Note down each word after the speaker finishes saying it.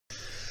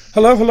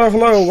Hello, hello,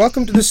 hello.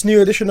 Welcome to this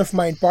new edition of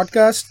Mind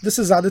Podcast. This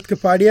is Aadit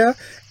Kapadia,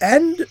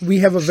 and we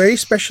have a very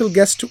special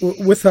guest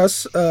with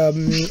us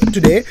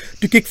today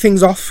to kick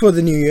things off for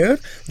the new year.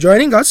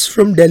 Joining us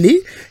from Delhi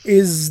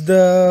is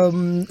the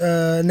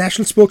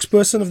national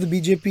spokesperson of the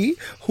BJP,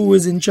 who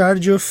is in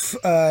charge of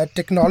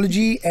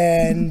technology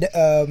and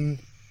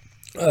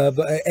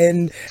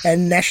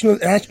national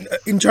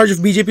in charge of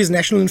BJP's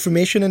National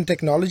Information and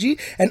Technology,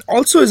 and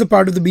also is a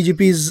part of the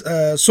BJP's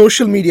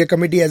social media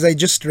committee, as I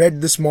just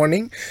read this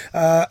morning.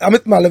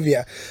 Amit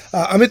Malvyia.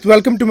 Amit,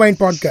 welcome to Mind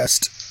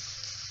Podcast.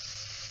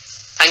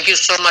 Thank you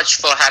so much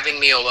for having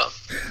me over.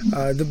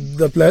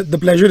 The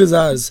pleasure is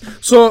ours.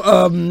 So,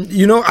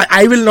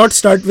 I will not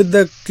start with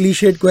the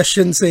cliched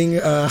question saying,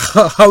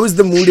 how is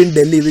the mood in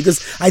Delhi? Because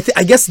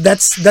I guess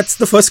that's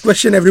the first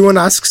question everyone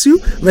asks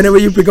you whenever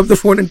you pick up the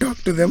phone and talk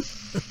to them.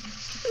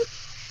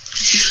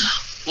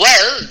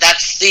 Well,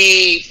 that's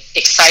the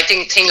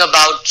exciting thing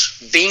about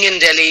being in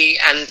Delhi,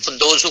 and for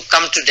those who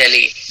come to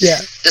Delhi.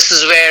 Yeah. This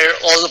is where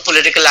all the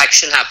political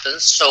action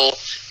happens. So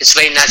it's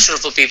very natural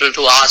for people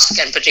to ask,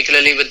 and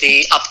particularly with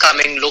the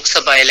upcoming Lok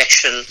Sabha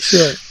election,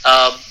 Sure.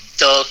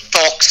 The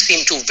talks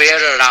seem to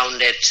veer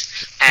around it.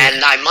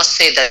 And I must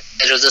say that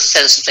there is a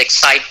sense of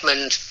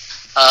excitement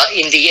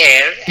in the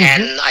air,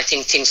 and I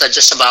think things are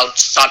just about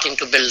starting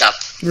to build up.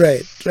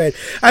 Right.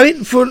 I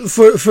mean, for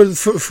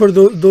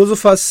those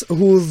of us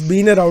who've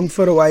been around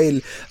for a while,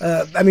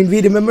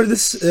 we remember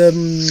this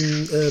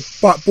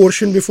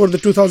portion before the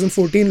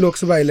 2014 Lok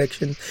Sabha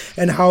election,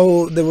 and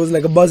how there was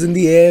like a buzz in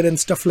the air and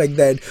stuff like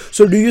that.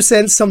 So, do you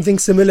sense something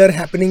similar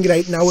happening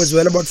right now as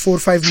well, about 4 or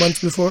 5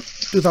 months before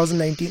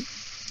 2019?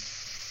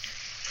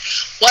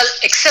 Well,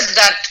 except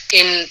that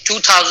in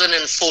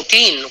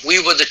 2014, we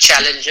were the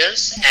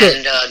challengers, Sure.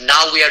 and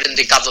now we are in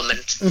the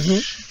government.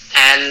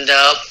 And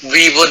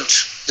we would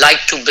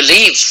like to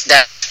believe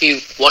that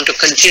we want to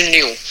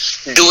continue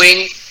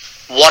doing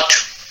what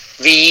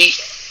we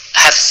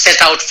have set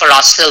out for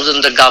ourselves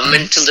in the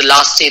government till the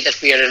last day that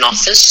we are in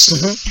office.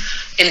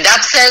 In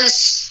that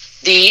sense,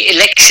 the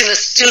election is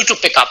still to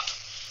pick up.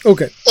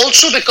 Okay.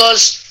 Also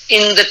because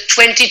in the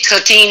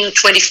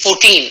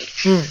 2013-2014,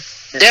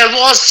 there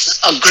was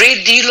a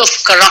great deal of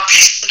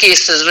corruption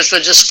cases which were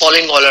just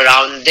falling all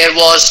around. There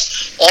was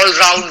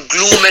all-round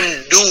gloom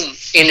and doom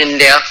in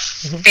India.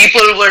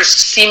 People were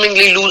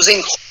seemingly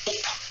losing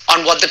hope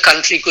on what the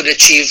country could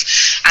achieve.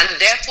 And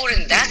therefore,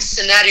 in that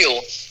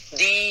scenario,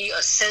 the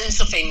sense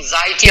of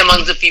anxiety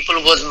among the people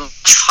was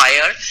much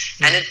higher,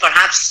 and it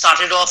perhaps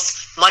started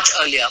off much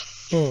earlier.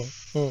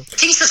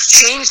 Things have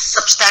changed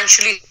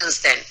substantially since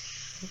then.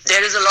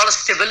 There is a lot of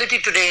stability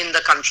today in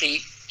the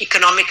country.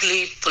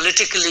 Economically,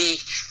 politically,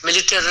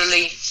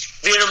 militarily,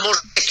 we are a more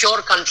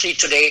secure country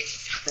today.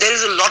 There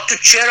is a lot to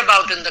cheer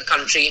about in the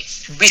country.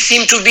 We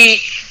seem to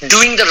be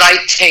doing the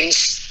right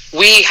things.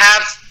 We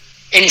have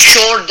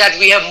ensured that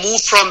we have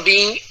moved from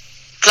being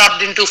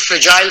clubbed into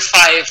fragile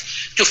five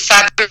to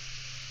fabric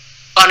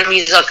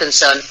economies are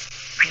concerned.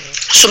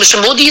 So Mr.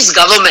 Modi's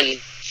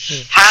government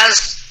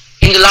has,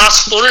 in the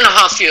last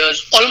 4.5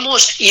 years,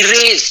 almost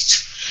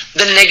erased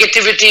the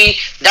negativity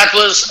that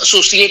was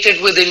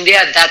associated with India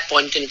at that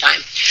point in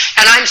time.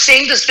 And I'm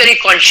saying this very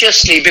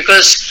consciously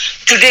because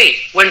today,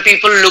 when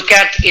people look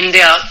at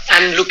India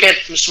and look at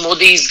Mr.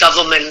 Modi's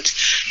government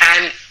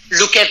and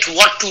look at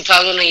what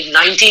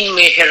 2019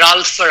 may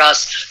herald for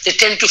us, they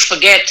tend to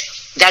forget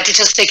that it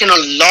has taken a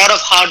lot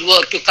of hard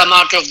work to come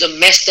out of the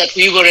mess that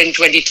we were in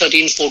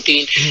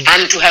 2013-14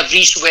 and to have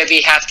reached where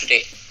we have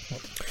today.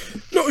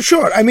 No,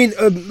 sure. I mean,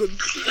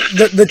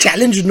 the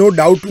challenge, no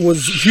doubt,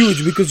 was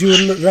huge because you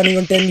were running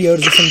on 10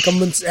 years of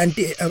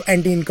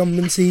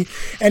anti-incumbency,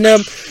 and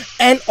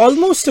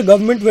almost a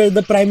government where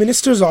the Prime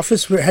Minister's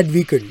office had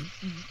weakened.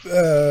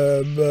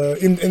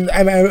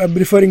 I'm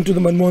referring to the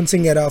Manmohan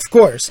Singh era, of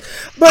course,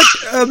 but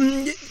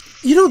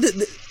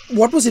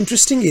what was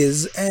interesting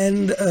is,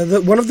 and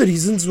one of the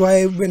reasons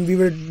why, when we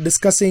were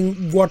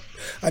discussing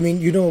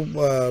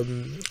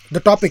the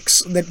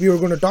topics that we were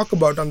going to talk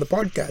about on the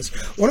podcast,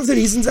 one of the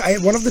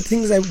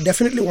things I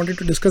definitely wanted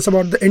to discuss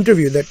about the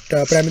interview that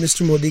Prime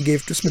Minister Modi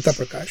gave to Smita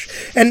Prakash,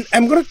 and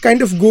I'm going to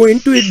kind of go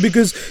into it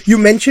because you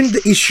mentioned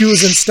the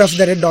issues and stuff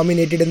that had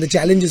dominated and the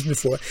challenges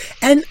before,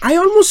 and I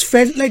almost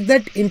felt like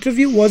that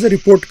interview was a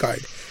report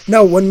card.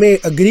 Now, one may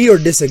agree or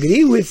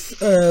disagree with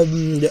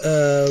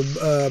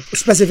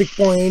specific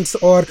points,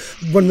 or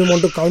one may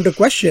want to counter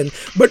question,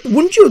 but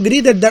wouldn't you agree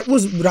that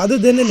was, rather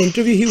than an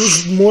interview, he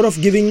was more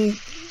of giving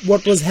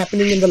what was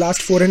happening in the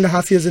last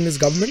 4.5 years in his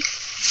government?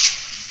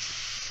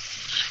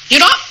 You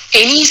know,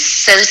 any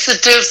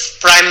sensitive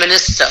Prime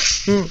Minister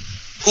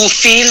who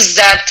feels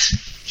that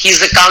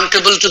he's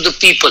accountable to the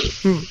people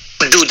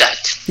would do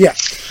that. Yeah.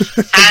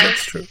 And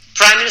that's true.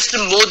 Prime Minister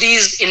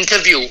Modi's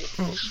interview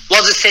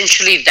was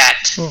essentially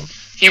that.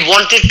 He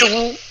wanted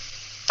to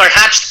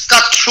perhaps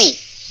cut through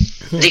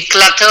the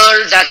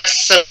clutter that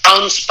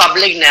surrounds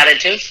public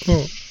narrative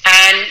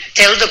and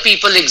tell the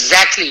people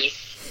exactly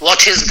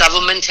what his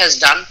government has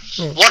done,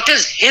 what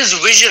is his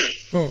vision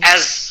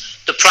as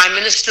the Prime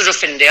Minister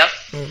of India,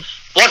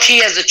 what he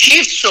has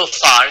achieved so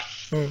far,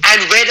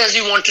 and where does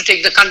he want to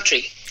take the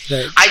country.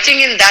 Right. I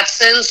think in that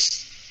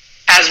sense,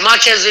 as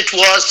much as it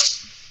was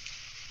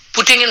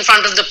putting in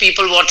front of the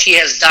people what he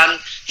has done,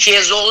 he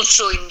has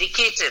also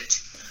indicated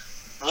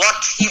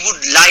what he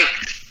would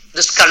like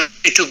this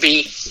country to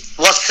be,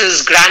 what's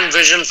his grand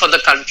vision for the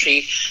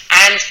country,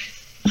 and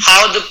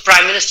how the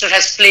Prime Minister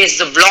has placed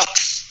the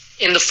blocks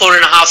in the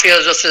 4.5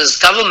 years of his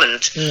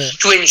government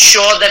to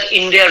ensure that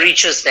India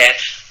reaches there.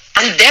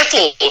 And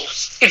therefore,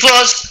 it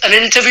was an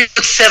interview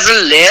with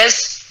several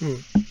layers.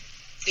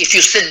 If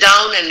you sit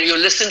down and you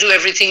listen to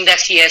everything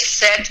that he has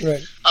said,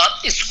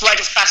 it's quite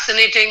a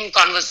fascinating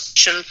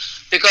conversation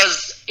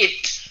because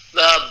it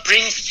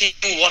brings to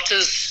you what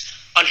is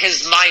on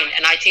his mind.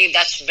 And I think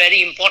that's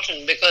very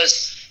important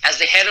because as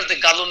the head of the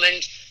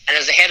government and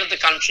as the head of the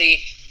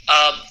country,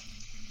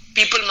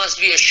 people must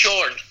be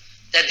assured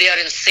that they are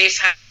in safe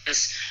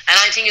hands. And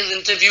I think his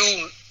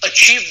interview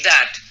achieved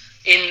that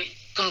in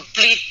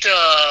complete,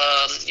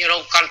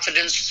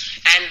 confidence,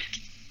 and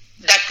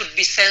that could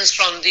be sensed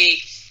from the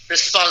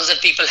response that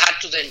people had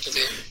to the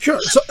interview. Sure.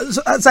 So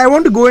I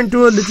want to go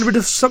into a little bit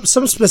of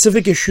some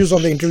specific issues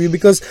on the interview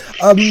because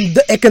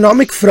the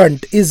economic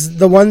front is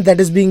the one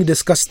that is being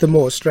discussed the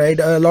most, right?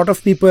 A lot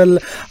of people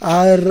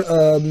are,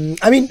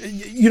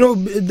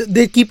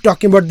 they keep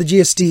talking about the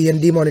GST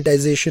and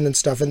demonetization and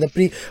stuff, and the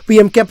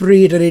PM kept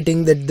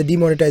reiterating that the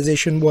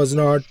demonetization was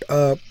not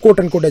quote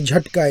unquote a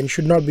jhatka and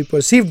should not be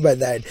perceived by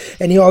that.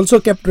 And he also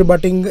kept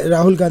rebutting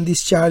Rahul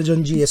Gandhi's charge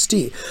on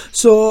GST.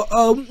 So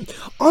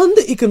on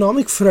the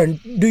economic front,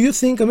 do you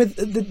think, Amit,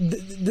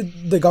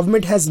 the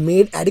government has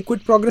made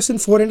adequate progress in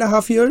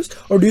 4.5 years,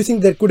 or do you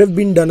think there could have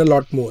been done a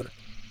lot more?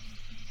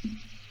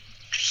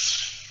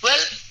 Well,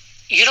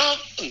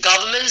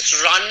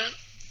 governments run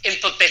in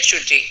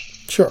perpetuity.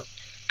 Sure.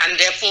 And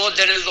therefore,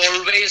 there is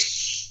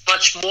always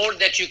much more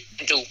that you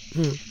can do.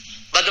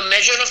 But the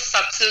measure of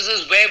success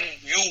is where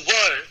you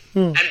were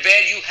and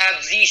where you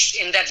have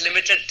reached in that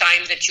limited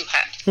time that you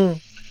had.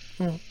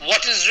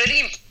 What is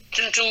really important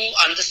to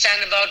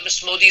understand about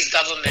Mr. Modi's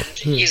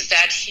government is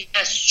that he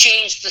has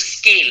changed the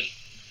scale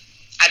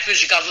at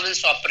which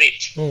governments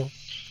operate.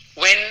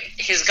 When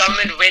his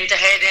government went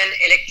ahead and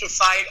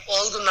electrified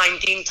all the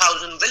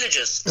 19,000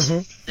 villages,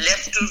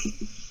 left to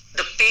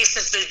the pace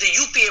at which the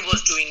UPA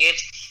was doing it,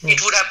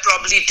 it would have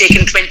probably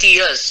taken 20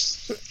 years.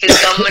 His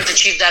government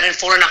achieved that in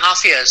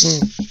 4.5 years.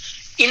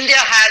 India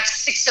had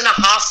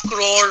 6.5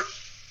 crore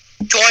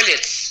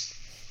toilets.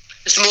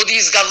 Mr.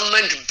 Modi's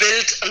government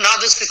built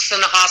another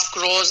 6.5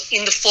 crores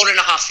in the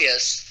 4.5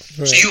 years.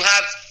 Right. So you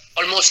have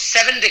almost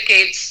 7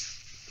 decades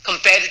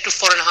compared to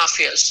 4.5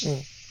 years.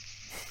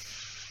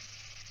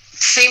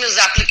 Same is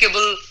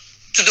applicable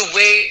to the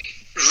way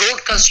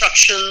road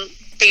construction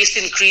pace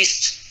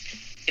increased.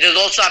 It is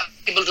also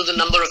applicable to the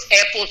number of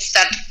airports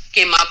that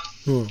came up.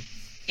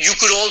 You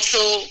could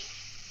also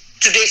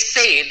today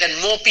say that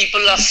more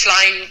people are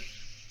flying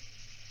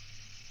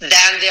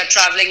than they are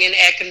traveling in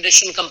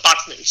air-conditioned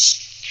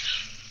compartments.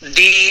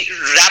 The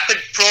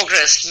rapid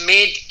progress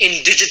made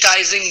in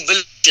digitizing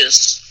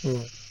villages,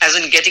 as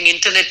in getting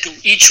internet to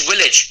each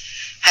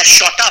village, has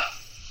shot up.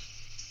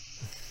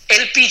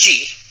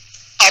 LPG,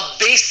 a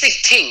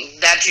basic thing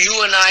that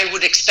you and I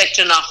would expect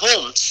in our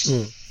homes,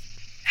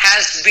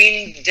 has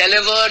been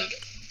delivered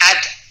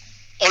at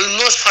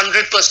almost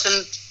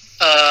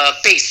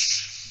 100%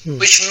 pace,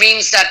 which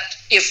means that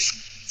if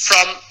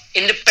from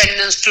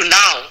independence to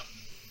now,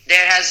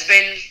 there has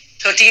been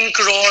 13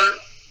 crore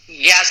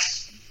gas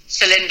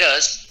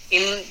cylinders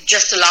in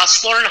just the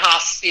last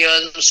 4.5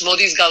 years. Mr.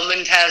 Modi's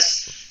government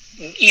has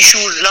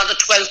issued another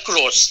 12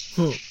 crores,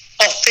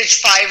 of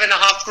which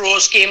 5.5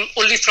 crores came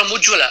only from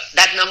Ujjwala.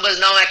 That number is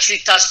now actually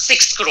touched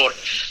 6 crore.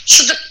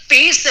 So the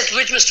pace at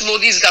which Mr.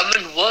 Modi's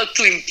government worked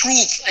to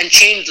improve and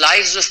change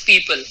lives of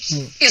people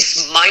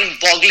is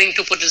mind-boggling,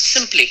 to put it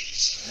simply.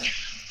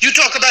 You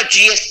talk about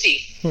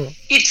GST.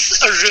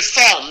 It's a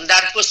reform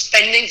that was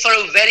pending for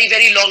a very,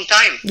 very long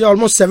time. Yeah,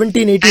 almost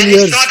 17, 18 and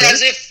years. It's not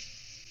as if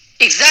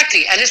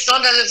Exactly, and it's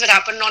not as if it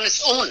happened on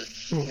its own.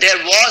 There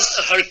was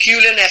a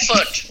Herculean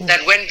effort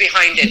that went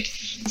behind it.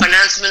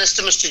 Finance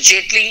Minister Mr.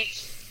 Jaitley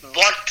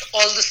brought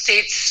all the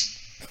states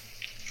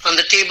on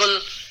the table,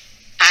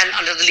 and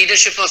under the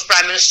leadership of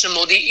Prime Minister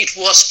Modi, it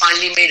was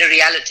finally made a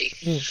reality.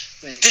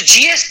 The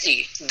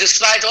GST,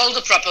 despite all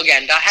the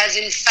propaganda, has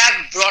in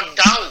fact brought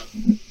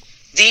down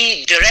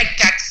the direct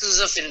taxes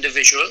of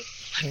individual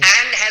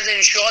and has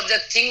ensured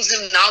that things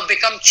have now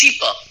become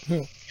cheaper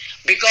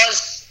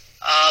because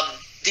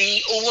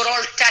the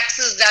overall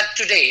taxes that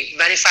today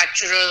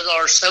manufacturers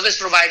or service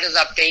providers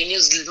are paying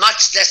is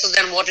much lesser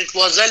than what it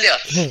was earlier.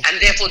 And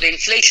therefore the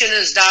inflation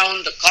is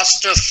down, the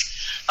cost of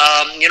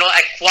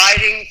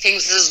acquiring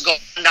things has gone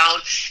down,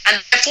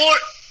 and therefore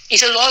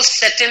it has all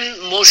set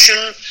in motion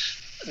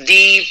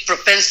the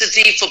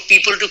propensity for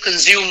people to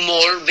consume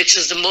more, which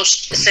is the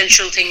most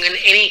essential thing in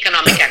any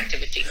economic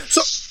activity.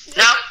 So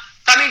now,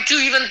 coming to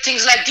even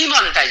things like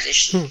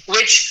demonetization,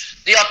 which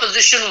the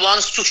opposition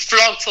wants to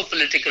flog for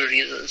political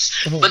reasons.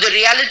 But the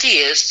reality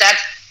is that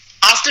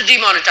After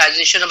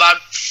demonetization,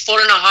 about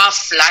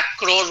 4.5 lakh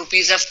crore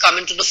rupees have come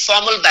into the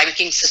formal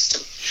banking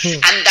system.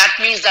 And that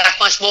means that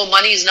much more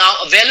money is now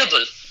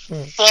available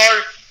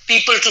for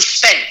people to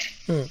spend,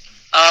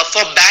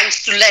 for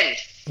banks to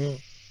lend.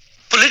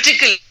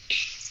 Politically,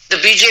 the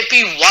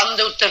BJP won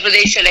the Uttar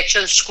Pradesh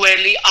election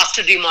squarely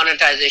after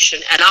demonetization,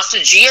 and after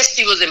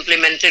GST was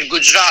implemented,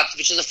 Gujarat,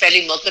 which is a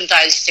fairly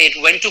mercantile state,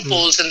 went to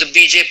polls and the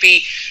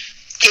BJP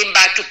came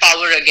back to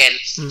power again.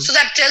 So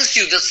that tells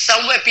you that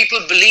somewhere people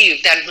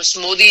believe that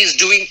Mr. Modi is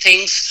doing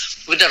things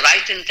with the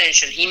right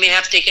intention. He may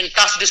have taken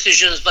tough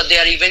decisions, but they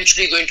are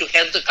eventually going to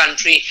help the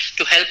country,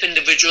 to help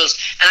individuals.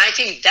 And I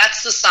think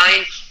that's the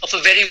sign of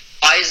a very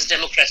wise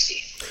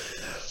democracy.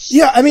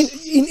 Yeah, I mean,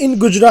 in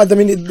Gujarat, I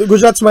mean,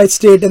 Gujarat's my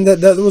state, and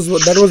that was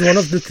one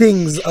of the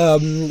things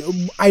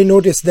I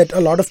noticed, that a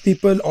lot of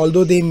people,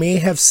 although they may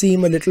have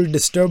seemed a little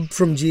disturbed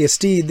from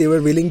GST, they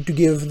were willing to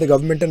give the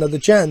government another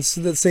chance.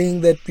 They're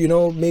saying that, you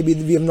know, maybe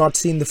we have not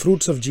seen the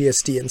fruits of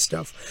GST and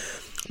stuff.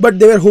 But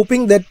they were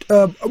hoping that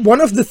one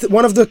of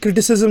the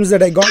criticisms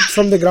that I got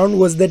from the ground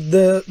was that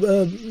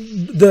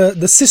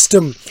the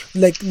system,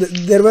 like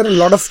there were a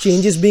lot of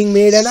changes being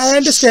made, and I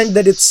understand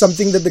that it's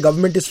something that the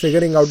government is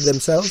figuring out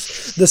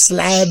themselves, the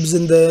slabs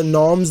and the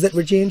norms that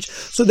were changed.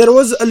 So there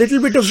was a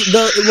little bit of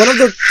one of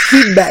the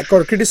feedback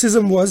or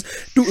criticism was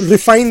to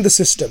refine the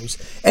systems,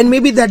 and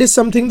maybe that is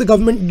something the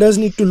government does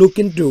need to look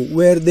into,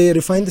 where they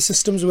refine the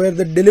systems, where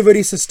the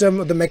delivery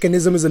system or the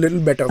mechanism is a little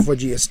better for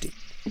GST.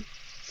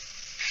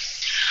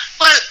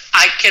 Well,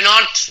 I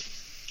cannot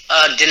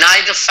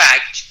deny the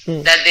fact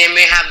that there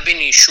may have been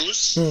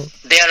issues.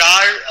 There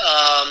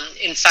are,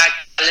 in fact,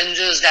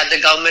 challenges that the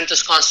government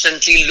is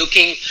constantly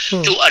looking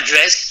to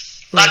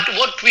address. But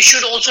what we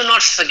should also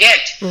not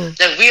forget,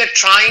 that we are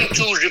trying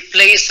to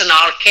replace an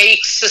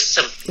archaic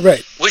system,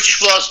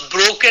 which was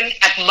broken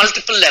at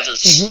multiple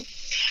levels.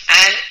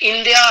 And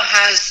India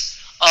has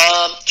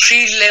a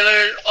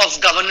 3-level of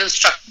governance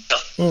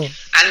structure.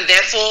 And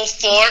therefore,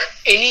 for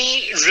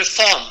any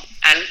reform,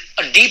 and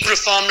a deep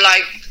reform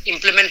like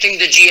implementing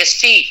the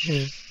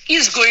GST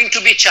is going to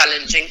be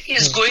challenging,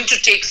 is going to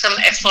take some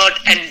effort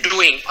and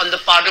doing on the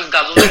part of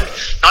government,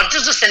 not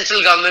just the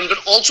central government, but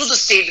also the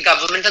state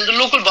government and the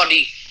local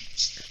body.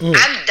 And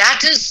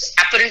that is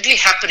apparently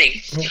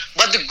happening.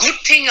 But the good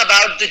thing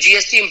about the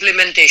GST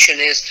implementation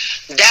is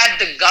that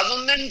the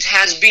government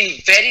has been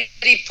very,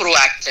 very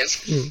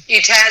proactive.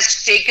 It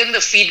has taken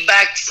the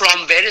feedback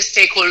from various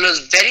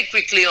stakeholders very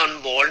quickly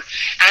on board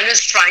and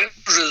is trying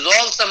to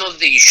resolve some of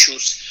the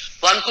issues.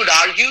 One could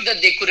argue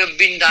that they could have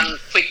been done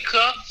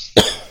quicker,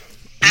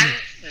 and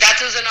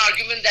that is an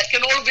argument that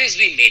can always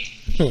be made.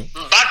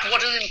 But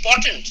what is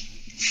important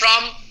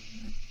from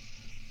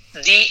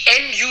the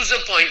end user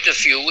point of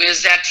view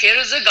is that here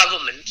is a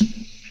government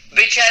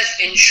which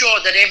has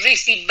ensured that every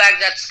feedback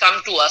that's come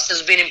to us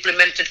has been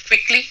implemented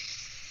quickly.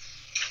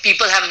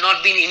 People have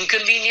not been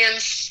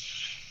inconvenienced,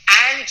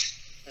 and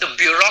the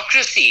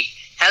bureaucracy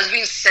has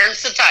been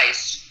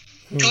sensitized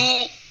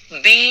to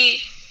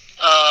be,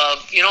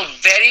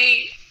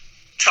 very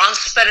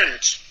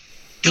transparent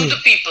to the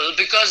people,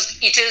 because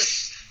it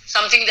is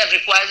something that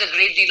requires a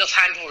great deal of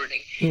hand-holding.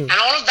 And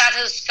all of that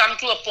has come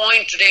to a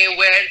point today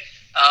where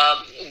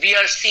we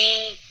are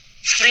seeing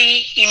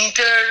free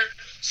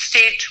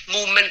inter-state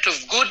movement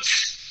of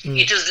goods.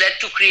 It has led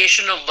to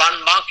creation of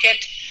one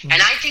market,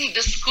 and I think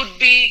this could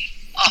be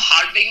a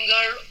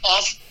harbinger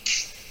of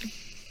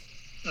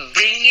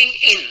bringing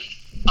in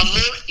a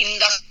more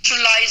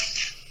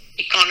industrialized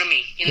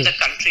economy in the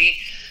country,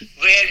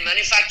 where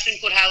manufacturing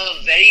could have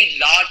a very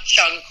large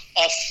chunk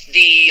of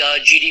the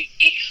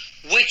GDP,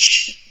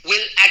 which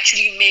will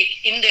actually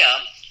make India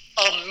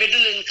a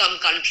middle-income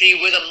country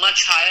with a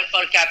much higher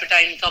per capita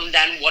income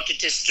than what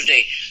it is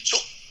today. So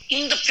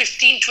in the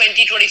 15,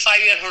 20,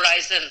 25-year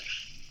horizon,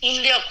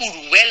 India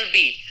could well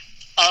be,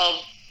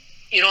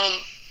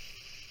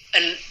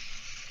 an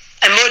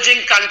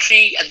emerging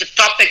country at the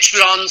top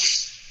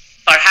echelons,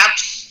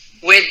 perhaps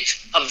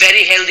with a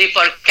very healthy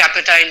per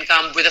capita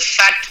income, with a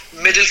fat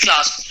middle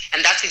class.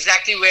 And that's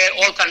exactly where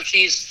all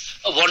countries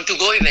want to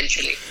go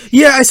eventually.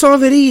 Yeah, I saw a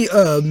very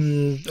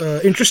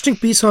interesting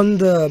piece on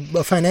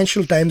the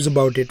Financial Times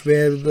about it,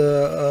 where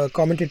the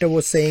commentator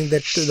was saying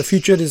that the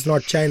future is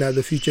not China,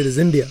 the future is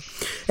India.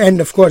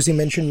 And of course, he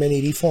mentioned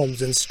many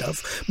reforms and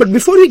stuff. But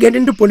before we get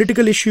into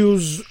political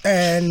issues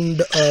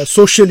and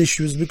social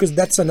issues, because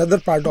that's another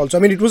part also.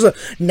 I mean, it was a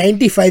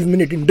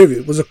 95-minute interview.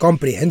 It was a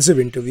comprehensive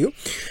interview.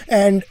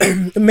 And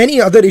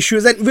many other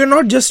issues. And we're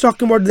not just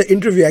talking about the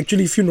interview.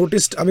 Actually, if you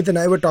noticed, Amit and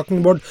I were talking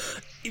about,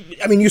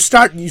 I mean, you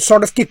sort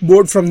of kick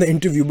board from the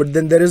interview, but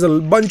then there is a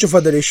bunch of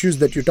other issues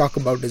that you talk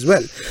about as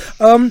well.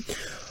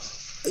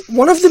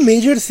 one of the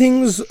major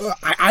things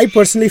I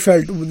personally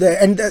felt,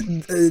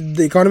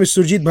 the economist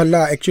Surjit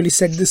Bhalla actually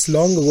said this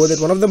long ago, that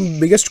one of the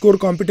biggest core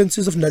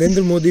competencies of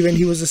Narendra Modi when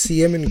he was a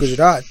CM in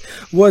Gujarat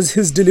was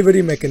his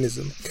delivery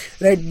mechanism,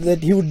 right?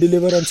 That he would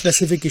deliver on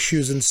specific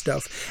issues and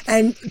stuff.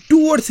 And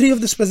 2 or 3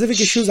 of the specific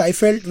issues I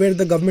felt where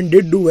the government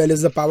did do well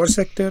is the power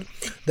sector,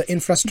 the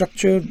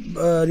infrastructure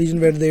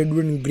region where they're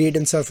doing great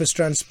in surface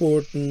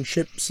transport and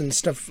ships and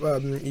stuff,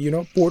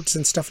 ports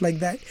and stuff like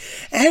that.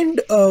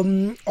 And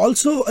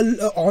also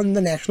on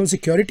the national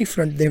security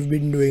front, they've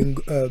been doing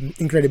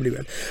incredibly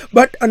well.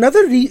 But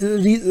another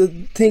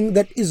thing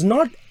that is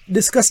not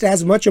discussed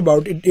as much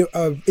about it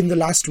in the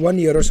last 1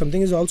 year or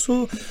something is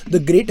also the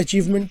great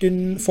achievement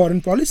in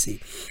foreign policy.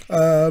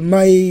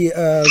 My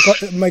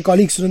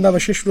colleague Sunanda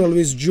Vashish would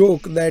always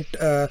joke that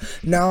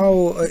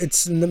now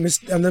it's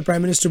under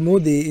Prime Minister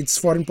Modi, it's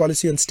foreign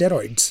policy on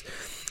steroids.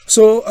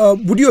 So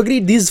would you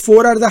agree these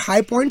 4 are the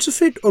high points of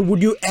it, or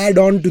would you add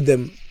on to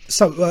them,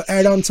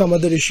 add on some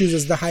other issues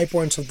as the high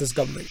points of this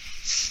government?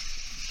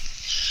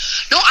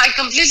 No, I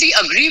completely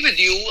agree with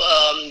you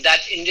that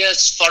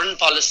India's foreign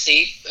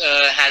policy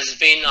has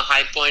been a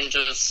high point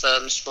of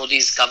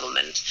Modi's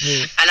government.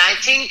 And I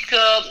think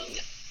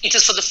it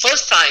is for the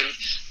first time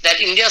that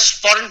India's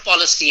foreign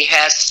policy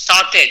has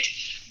started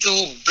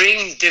to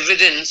bring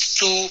dividends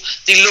to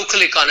the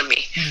local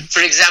economy.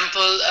 For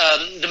example,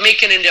 the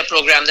Make in India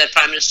program that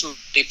Prime Minister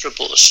Modi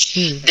proposed.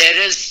 There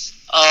is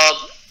a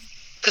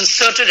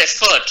concerted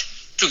effort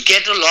to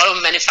get a lot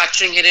of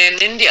manufacturing here in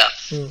India.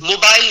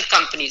 Mobile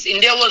companies.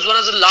 India was one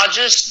of the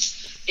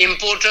largest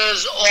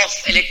importers of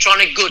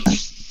electronic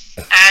goods.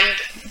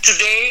 And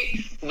today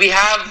we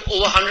have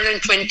over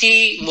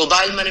 120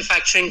 mobile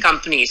manufacturing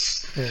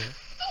companies.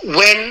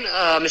 When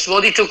Mr.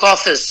 Modi took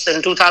office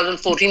in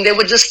 2014, there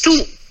were just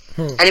 2.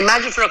 And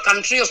imagine for a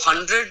country of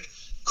 100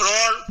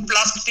 crore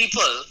plus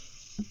people,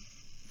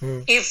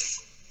 if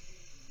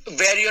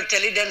where your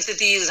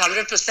tele-density is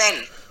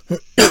 100%,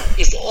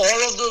 if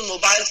all of those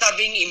mobiles are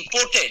being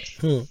imported,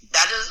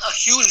 that is a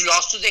huge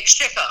loss to the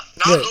exchequer.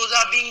 Now those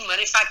are being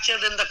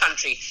manufactured in the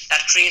country.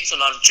 That creates a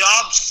lot of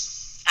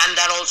jobs, and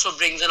that also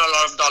brings in a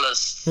lot of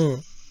dollars.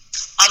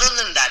 Other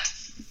than that,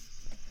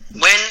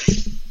 when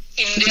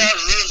India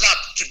rose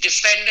up to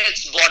defend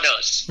its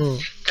borders,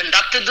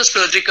 conducted the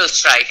surgical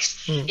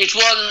strikes, it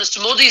was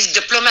Mr. Modi's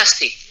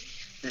diplomacy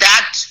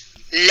that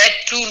led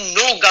to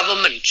no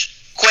government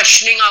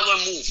questioning our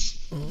move,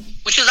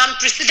 which is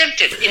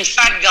unprecedented. In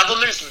fact,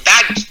 governments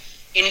backed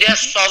India's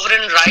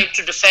sovereign right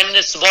to defend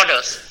its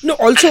borders. No,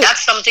 also, and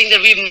that's something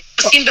that we've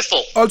never seen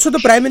before. Also, the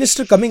Prime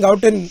Minister coming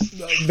out and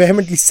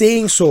vehemently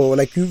saying so,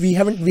 like we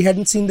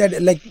hadn't seen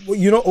that, like,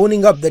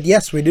 owning up that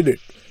yes, we did it,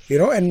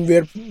 and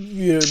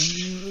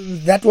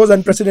that was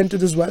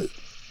unprecedented as well.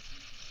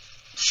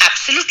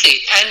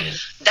 Absolutely, and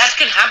that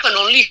can happen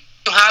only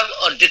to have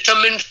a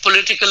determined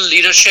political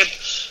leadership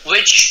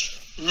which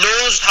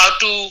knows how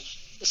to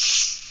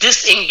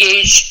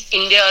disengage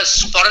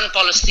India's foreign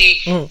policy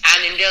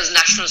and India's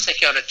national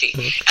security.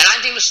 And I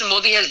think Mr.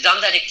 Modi has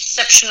done that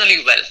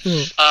exceptionally well.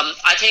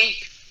 I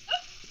think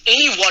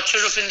any watcher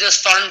of India's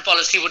foreign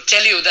policy would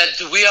tell you that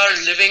we are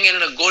living in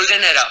a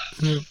golden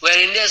era where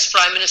India's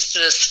Prime Minister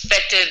is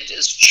feted,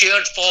 is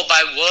cheered for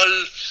by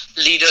world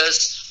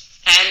leaders,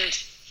 and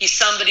he's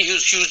somebody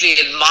who's hugely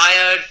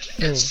admired,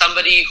 and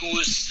somebody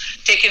who's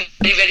taken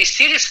very, very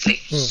seriously.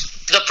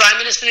 The Prime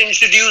Minister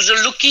introduced a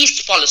Look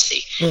East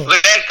policy,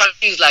 where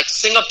countries like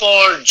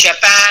Singapore,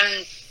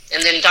 Japan,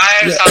 and the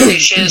entire South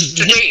Asia is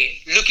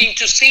today looking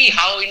to see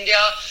how India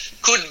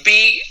could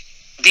be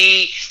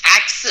the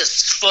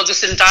axis for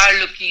this entire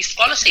Look East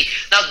policy.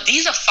 Now,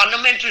 these are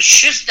fundamental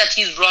shifts that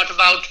he's brought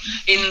about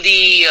in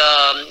the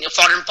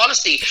foreign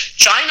policy.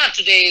 China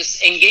today is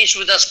engaged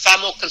with us far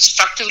more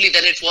constructively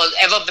than it was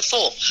ever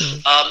before.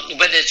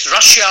 Whether it's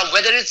Russia,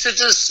 whether it's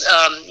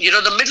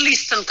the Middle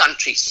Eastern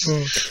countries.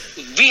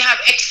 We have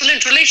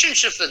excellent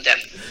relationships with them.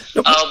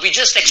 We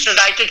just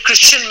extradited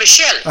Christian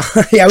Michel.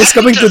 I was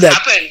coming to that.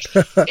 Happened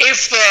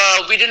if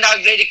we didn't have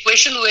a great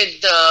equation with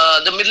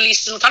the Middle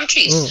Eastern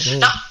countries.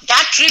 Now,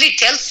 that really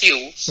tells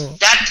you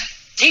that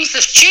things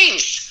have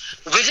changed.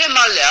 Vijay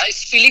Mallya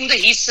is feeling the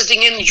heat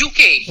sitting in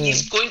UK.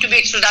 He's going to be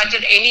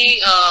extradited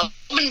any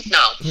moment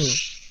now.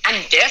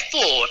 And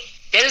therefore,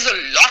 there is a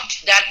lot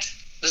that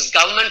this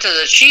government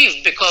has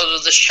achieved because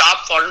of the sharp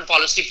foreign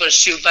policy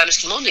pursued by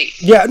Mr. Modi.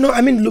 Yeah, no,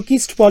 I mean, Look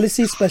East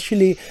policy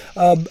especially,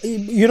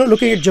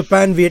 looking at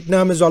Japan,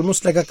 Vietnam is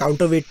almost like a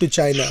counterweight to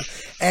China,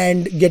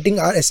 and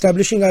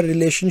establishing our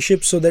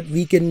relationship so that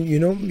we can,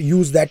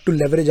 use that to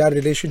leverage our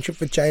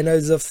relationship with China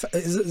is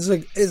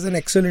an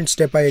excellent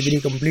step. I agree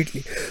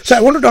completely. So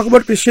I want to talk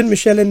about Christian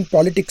Michel and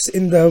politics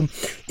in the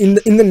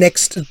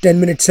next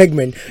 10-minute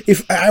segment.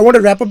 If I want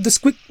to wrap up this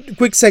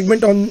quick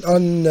segment on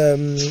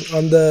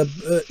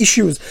the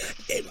issues.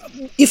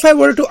 If I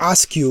were to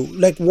ask you,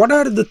 like, what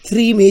are the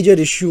 3 major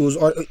issues,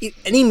 or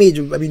any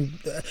major, I mean,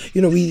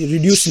 we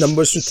reduce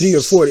numbers to 3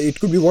 or 4, it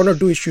could be 1 or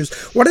 2 issues.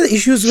 What are the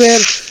issues where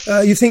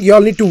you think you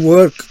all need to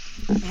work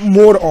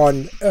more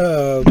on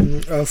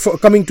for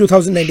coming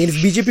 2019? If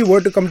BJP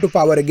were to come to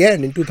power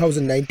again in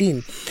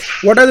 2019,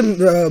 what are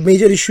the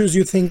major issues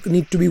you think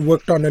need to be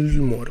worked on a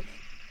little more?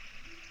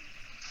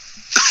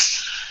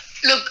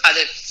 Look,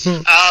 Aadit,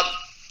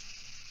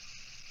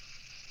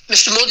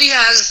 Mr. Modi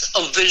has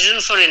a vision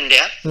for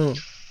India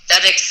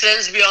that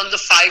extends beyond the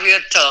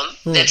 5-year term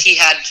that he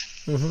had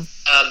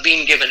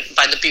been given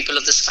by the people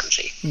of this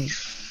country.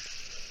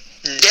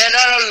 There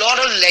are a lot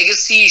of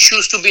legacy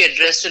issues to be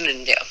addressed in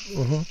India.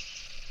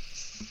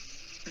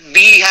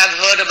 We have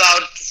heard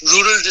about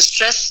rural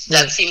distress.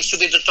 That seems to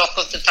be the talk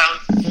of the town.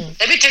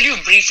 Let me tell you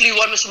briefly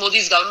what Mr.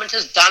 Modi's government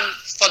has done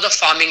for the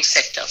farming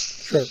sector.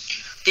 Sure.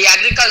 The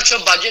agriculture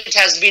budget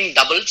has been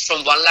doubled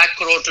from 1 lakh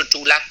crore to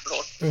 2 lakh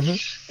crore.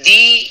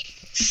 The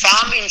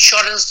farm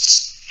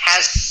insurance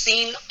has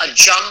seen a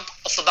jump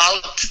of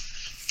about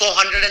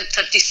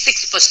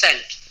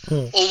 436%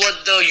 over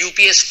the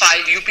UPA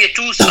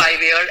 2's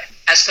 5-year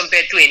as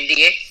compared to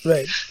NDA.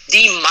 Right.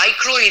 The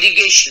micro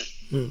irrigation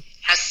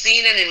has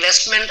seen an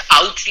investment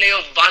outlay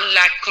of 1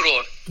 lakh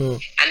crore,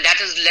 and that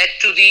has led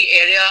to the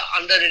area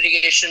under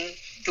irrigation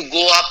to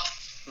go up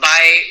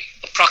by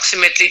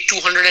approximately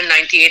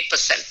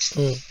 298%.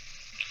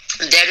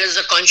 There is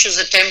a conscious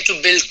attempt to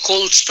build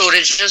cold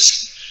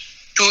storages,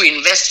 to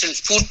invest in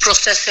food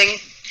processing,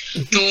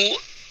 to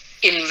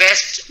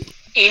invest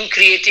in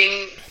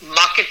creating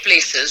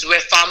marketplaces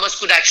where farmers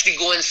could actually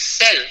go and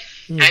sell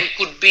and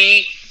could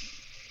be,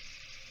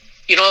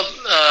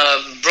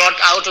 brought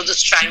out of the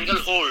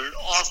stranglehold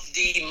of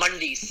the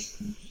mandis.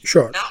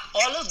 Sure. Now,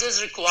 all of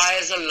this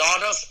requires a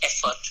lot of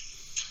effort.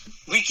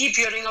 We keep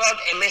hearing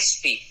about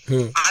MSP.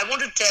 I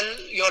want to tell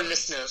your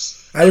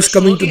listeners, I was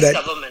coming to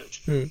that.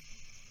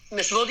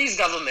 Ms. Modi's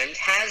government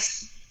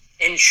has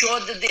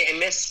ensured that the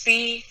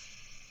MSP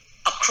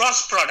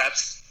across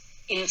products,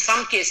 in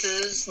some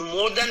cases,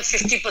 more than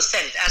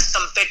 50% as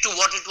compared to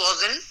what it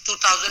was in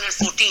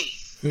 2014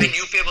 when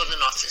UPA was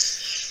in office.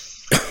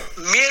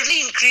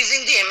 Merely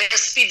increasing the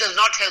MSP does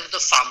not help the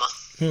farmer.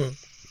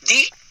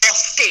 The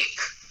offtake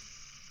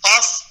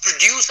of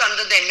produce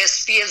under the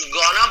MSP has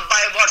gone up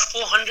by about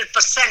 400%.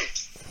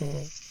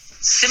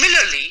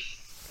 Similarly,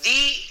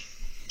 the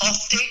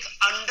offtake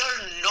under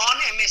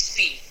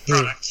non-MSP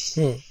products,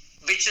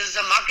 which is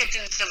the market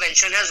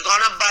intervention, has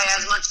gone up by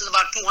as much as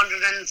about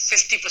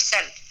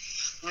 250%.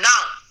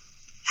 Now,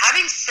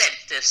 having said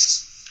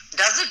this,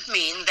 does it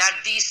mean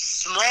that these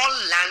small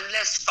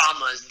landless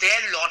farmers,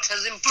 their lot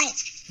has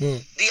improved?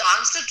 The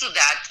answer to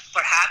that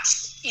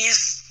perhaps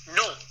is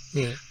no.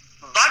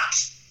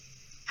 But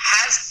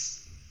has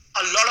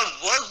a lot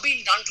of work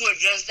been done to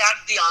address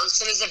that? The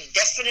answer is a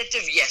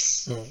definitive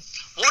yes.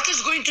 What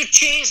is going to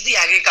change the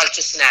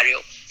agriculture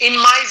scenario? In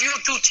my view,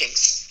 two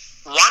things.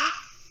 One,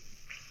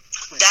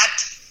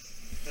 that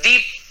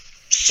the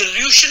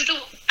solution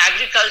to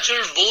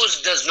agricultural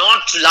woes does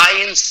not lie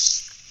in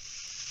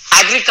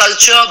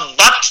agriculture,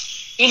 but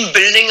in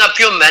building up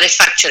your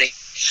manufacturing,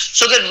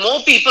 so that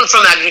more people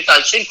from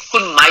agriculture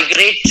could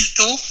migrate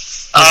to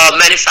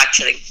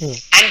manufacturing.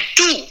 And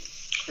two,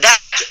 that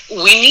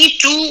we need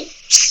to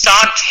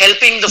start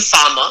helping the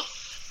farmer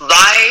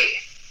by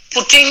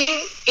putting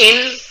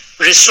in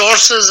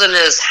resources in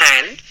his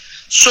hand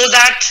so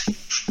that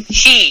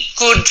he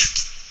could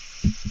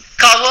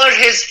cover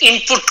his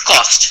input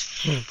cost.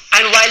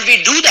 And while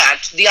we do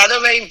that, the other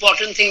very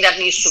important thing that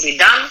needs to be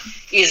done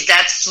is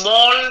that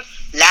small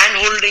land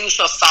holdings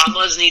of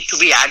farmers need to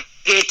be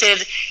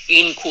aggregated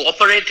in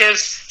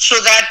cooperatives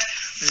so that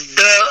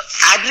the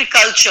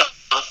agriculture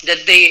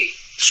that they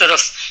sort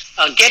of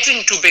get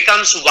into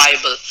becomes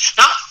viable.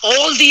 Now,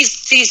 all these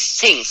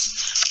things,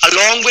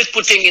 along with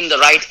putting in the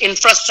right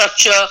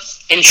infrastructure,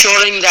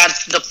 ensuring that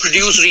the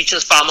produce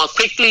reaches farmer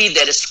quickly,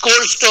 there is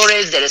cold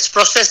storage, there is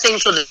processing,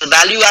 so that the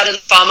value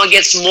added farmer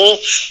gets more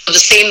of the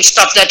same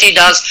stuff that he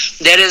does.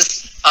 There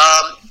is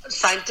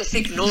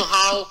scientific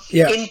know-how,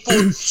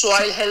 input,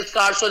 soil health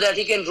card, so that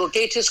he can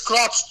rotate his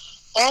crops.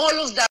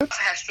 All of that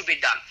has to be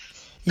done.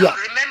 Now,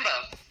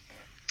 remember,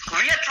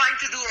 we are trying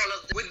to do all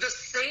of this with the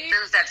same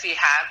that we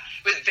have,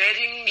 with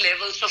varying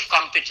levels of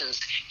competence.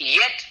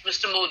 Yet,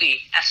 Mr.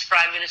 Modi, as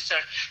Prime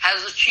Minister,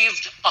 has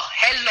achieved a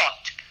hell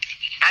lot,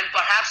 and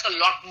perhaps a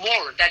lot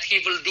more that he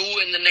will do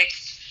in the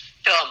next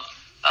term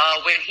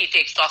when he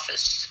takes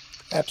office.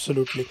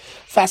 Absolutely.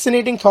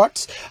 Fascinating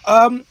thoughts.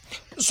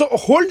 So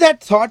hold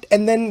that thought,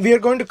 and then we are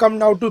going to come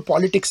now to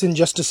politics in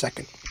just a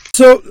second.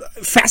 So,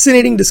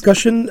 fascinating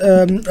discussion,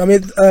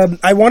 Amit.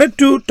 I wanted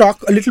to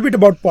talk a little bit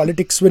about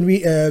politics when we,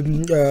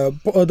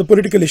 the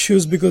political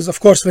issues, because of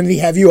course when we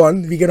have you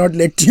on, we cannot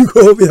let you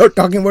go without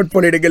talking about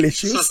political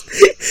issues.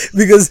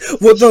 Because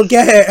वो तो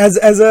क्या है,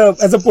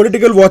 as a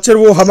political watcher,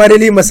 वो हमारे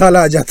लिए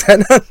मसाला आ जाता है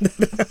ना.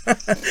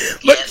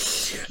 But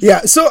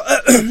yeah, so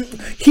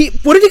he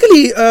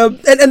politically,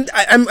 and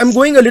I'm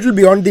going a little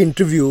beyond the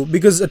interview,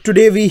 because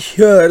today we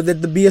hear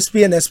that the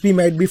BSP and SP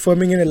might be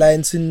forming an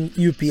alliance in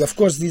UP. Of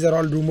course, these are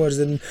all rumors,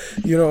 and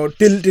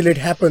till it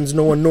happens,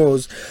 no one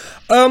knows.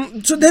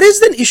 So there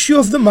is an issue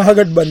of the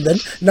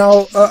Mahagathbandhan.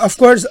 Now, of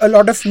course, a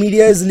lot of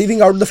media is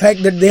leaving out the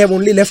fact that they have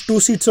only left 2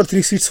 seats or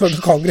 3 seats for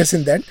the Congress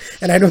in that,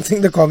 and I don't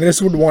think the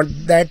Congress would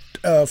want that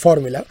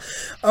formula.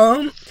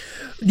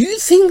 Do you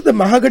think the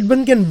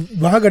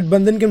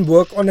Mahagathbandhan can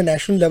work on a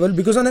national level?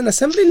 Because on an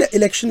assembly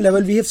election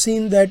level, we have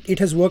seen that it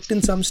has worked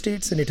in some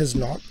states and it has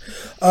not.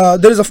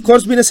 There has, of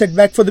course, been a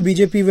setback for the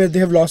BJP where they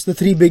have lost the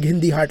 3 big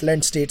Hindi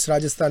heartland states,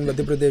 Rajasthan,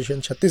 Madhya Pradesh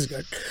and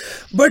Chhattisgarh.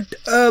 But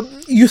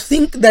you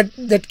think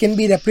that can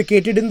be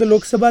replicated in the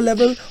Lok Sabha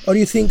level? Or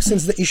you think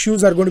since the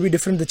issues are going to be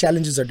different, the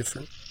challenges are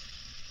different?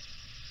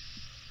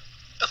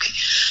 Okay.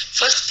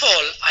 First of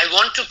all, I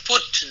want to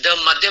put the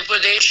Madhya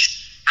Pradesh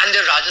and the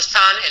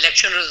Rajasthan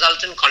election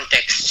result in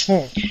context.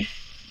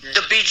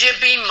 The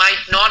BJP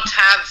might not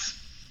have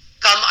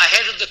come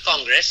ahead of the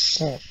Congress,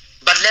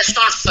 but let's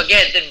not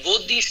forget that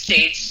both these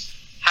states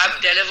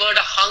have delivered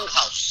a hung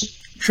house.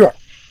 Sure.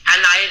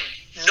 And I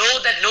know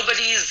that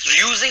nobody is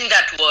using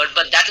that word,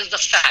 but that is the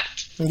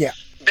fact. Yeah.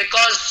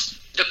 Because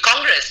the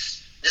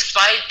Congress,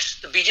 despite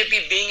the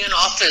BJP being in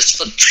office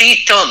for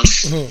 3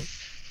 terms,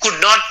 could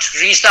not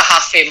reach the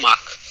halfway mark.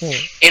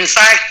 In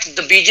fact,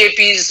 the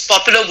BJP's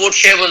popular vote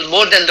share was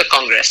more than the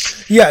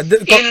Congress. Yeah.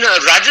 In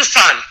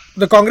Rajasthan,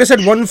 the Congress had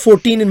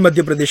 114 in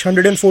Madhya Pradesh,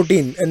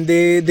 114, and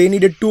they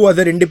needed 2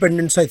 other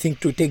independents, I think,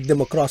 to take them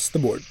across the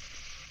board.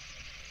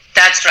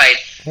 That's right.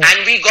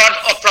 And we got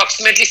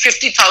approximately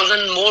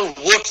 50,000 more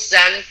votes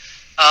than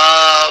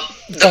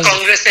the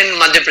Congress in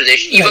Madhya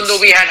Pradesh, even though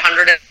we had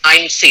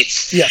 109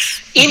 seats.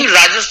 Yes. In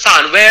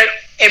Rajasthan, where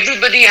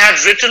everybody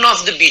had written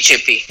off the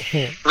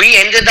BJP, we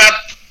ended up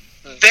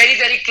very,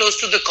 very close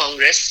to the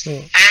Congress.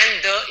 And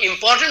the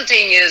important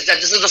thing is that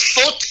this is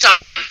the 4th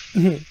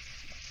time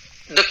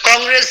the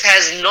Congress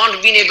has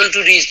not been able to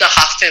reach the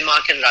halfway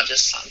mark in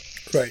Rajasthan.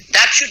 Right.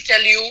 That should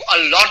tell you a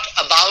lot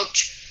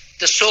about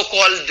the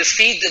so-called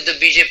defeat that the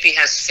BJP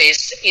has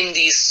faced in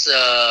these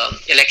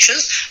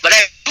elections. But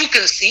I do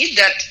concede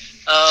that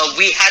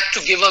we had to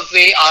give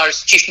away our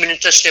chief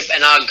ministership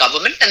and our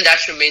government, and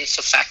that remains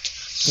a fact.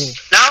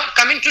 Now,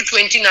 coming to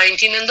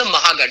 2019 and the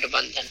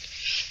Mahagathbandhan,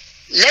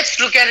 let's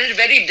look at it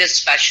very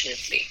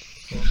dispassionately.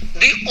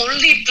 The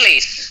only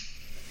place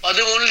or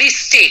the only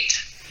state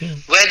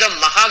where the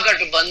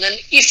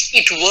Mahagathbandhan, if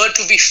it were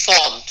to be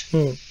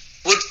formed,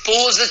 would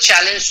pose a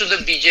challenge to the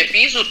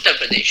BJP is Uttar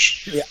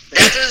Pradesh. Yeah.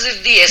 That is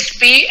if the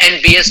SP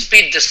and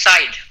BSP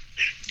decide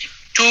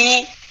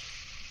to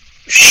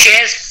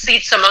share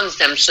seats amongst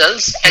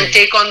themselves and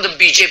take on the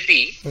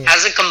BJP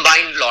as a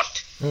combined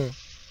lot.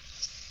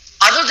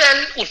 Other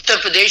than Uttar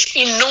Pradesh,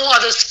 in no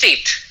other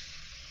state,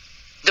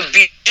 the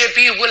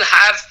BJP will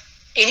have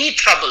any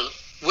trouble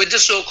with the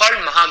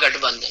so-called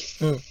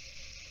Mahagathbandhan.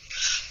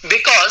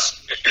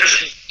 Because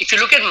if you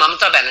look at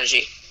Mamata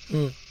Banerjee,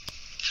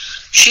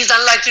 she's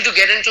unlikely to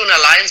get into an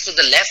alliance with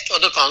the left or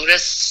the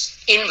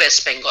Congress in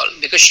West Bengal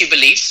because she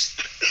believes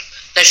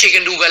that she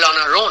can do well on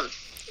her own.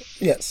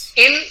 Yes.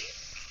 In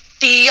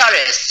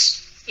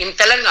TRS, in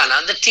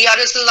Telangana, the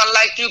TRS is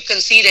unlikely to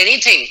concede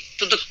anything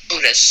to the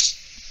Congress.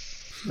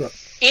 Sure.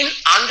 In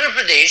Andhra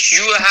Pradesh,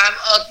 you have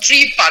a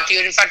 3-party,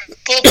 or in fact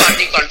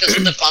 4-party contest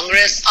with the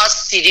Congress,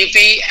 us,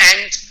 CDP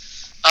and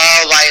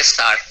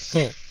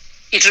YSR.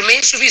 It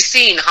remains to be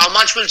seen how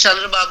much will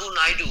Chandrababu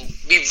Naidu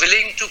be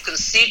willing to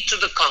concede to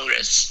the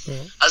Congress,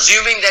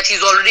 assuming that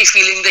he's already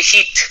feeling the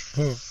heat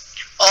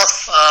of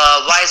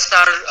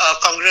YSR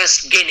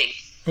Congress gaining.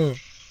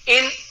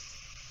 In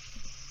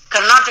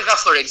Karnataka,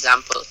 for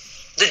example,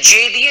 the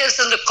JDS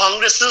and the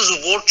Congress's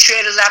vote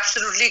share is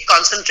absolutely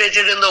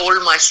concentrated in the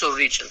old Mysore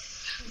region.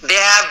 They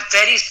have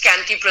very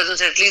scanty presence,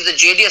 at least the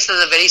JDS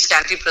has a very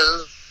scanty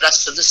presence in the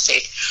rest of the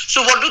state.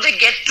 So what do they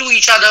get to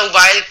each other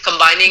while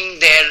combining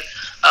their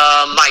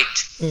might?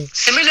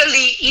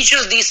 Similarly, each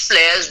of these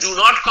players do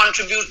not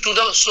contribute to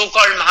the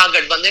so-called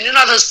Mahagathbandhan in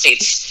other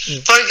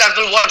states. For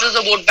example, what is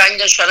the vote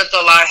bank that Sharad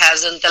Pawar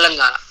has in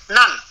Telangana?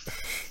 None.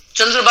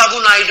 Chandrababu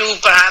Naidu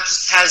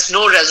perhaps has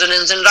no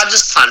resonance in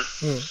Rajasthan.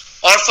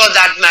 Or for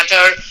that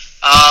matter,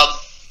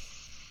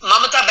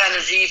 Mamata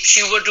Banerjee, if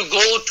she were to go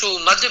to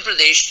Madhya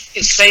Pradesh,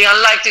 it's very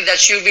unlikely that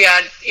she will be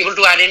able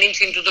to add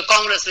anything to the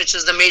Congress, which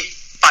is the main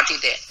party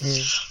there.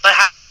 But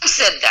having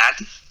said that,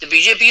 the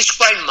BJP is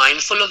quite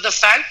mindful of the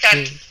fact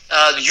that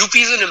UP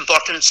is an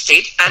important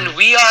state, and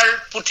we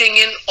are putting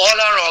in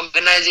all our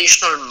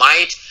organizational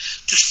might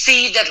to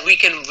see that we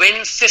can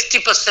win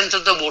 50%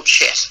 of the vote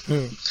share.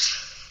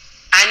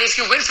 And if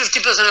you win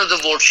 50% of the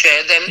vote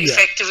share, then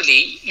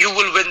effectively you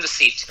will win the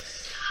seat.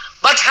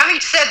 But having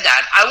said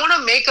that, I want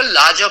to make a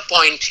larger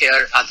point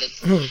here,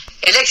 Aadit.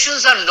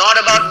 Elections are not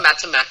about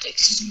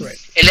mathematics. Right.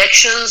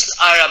 Elections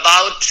are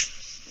about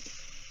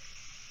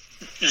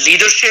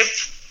leadership.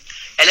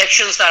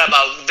 Elections are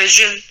about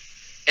vision.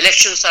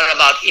 Elections are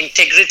about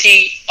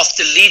integrity of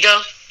the leader.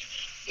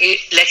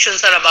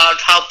 Elections are about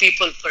how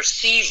people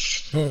perceive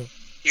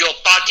your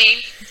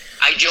party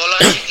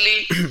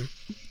ideologically.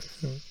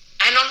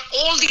 And on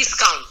all these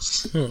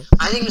counts,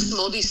 I think Mr.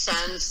 Modi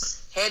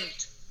stands head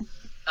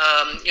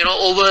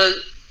over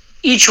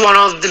each one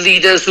of the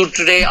leaders who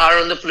today are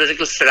on the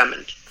political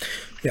firmament.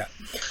 Yeah.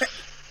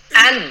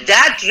 And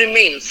that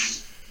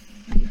remains,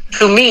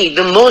 to me,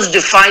 the most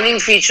defining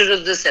feature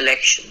of this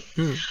election.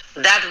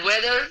 That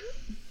whether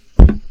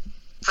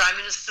Prime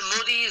Minister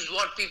Modi is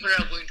what people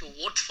are going to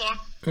vote for,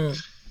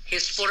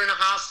 his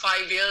 4.5,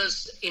 5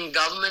 years in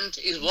government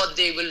is what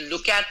they will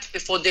look at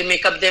before they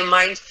make up their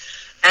minds.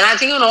 And I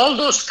think on all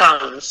those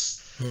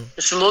counts,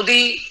 Mr.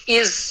 Modi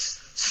is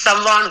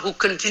someone who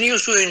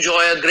continues to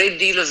enjoy a great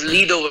deal of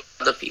lead over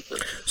other people.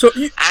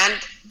 And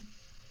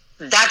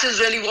that is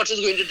really what is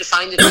going to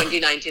define the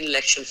 2019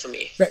 election for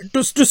me. Right.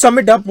 To sum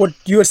it up, what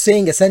you are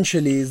saying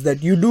essentially is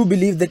that you do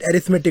believe that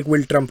arithmetic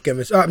will trump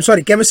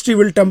chemistry. Chemistry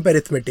will trump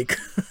arithmetic.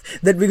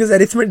 That because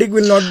arithmetic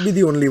will not be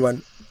the only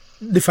one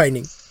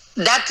defining.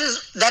 That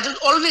is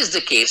always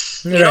the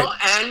case, you right. know.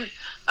 And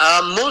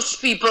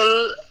most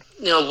people,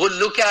 would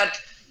look at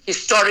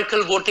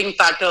historical voting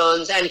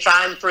patterns and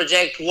try and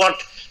project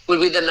what will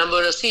be the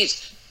number of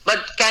seats.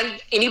 But can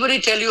anybody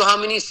tell you how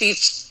many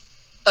seats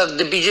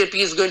the BJP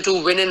is going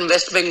to win in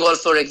West Bengal,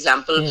 for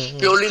example,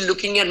 purely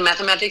looking at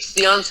mathematics?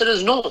 The answer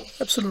is no.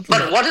 Absolutely.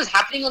 But what is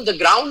happening on the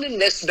ground in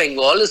West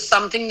Bengal is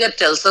something that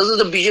tells us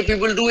that the BJP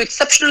will do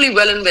exceptionally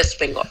well in West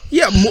Bengal.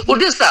 Yeah.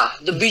 Odisha,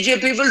 the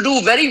BJP will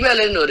do very well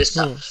in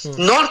Odisha.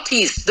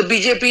 Northeast, the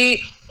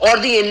BJP or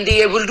the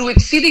NDA will do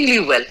exceedingly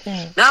well.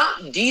 Now,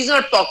 these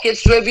are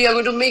pockets where we are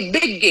going to make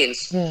big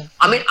gains.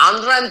 I mean,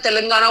 Andhra and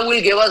Telangana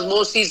will give us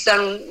more seats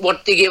than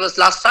what they gave us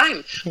last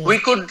time. We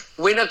could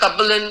win a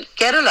couple in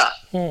Kerala.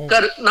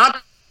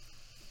 Karnataka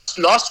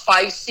lost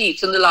 5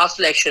 seats in the last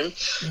election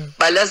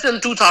by less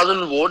than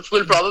 2,000 votes,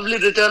 will probably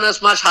return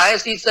us much higher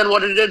seats than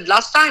what it did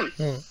last time.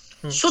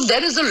 So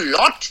there is a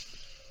lot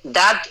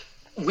that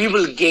we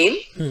will gain.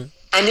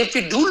 And if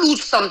we do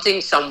lose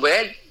something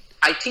somewhere,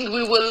 I think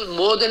we will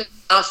more than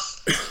enough,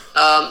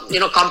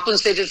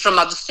 compensated from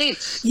other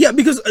states. Yeah,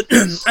 because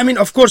I mean,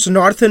 of course,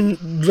 north and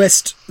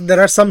west, there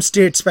are some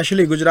states,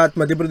 especially Gujarat,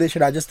 Madhya Pradesh,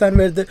 Rajasthan,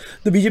 where the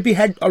BJP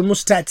had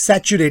almost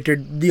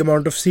saturated the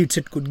amount of seats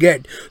it could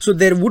get. So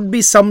there would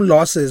be some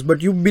losses,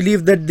 but you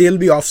believe that they'll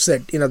be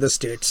offset in other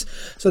states.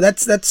 So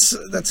that's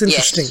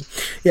interesting.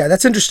 Yes. Yeah,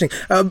 that's interesting.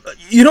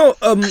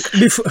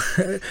 Before,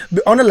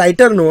 on a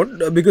lighter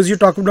note, because you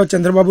talked about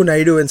Chandrababu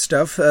Naidu and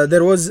stuff,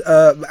 there was,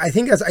 I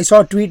think, I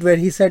saw a tweet where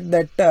he said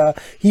that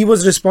he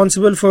was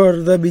responsible for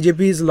the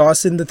BJP's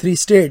loss in the 3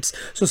 states.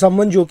 So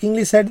someone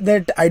jokingly said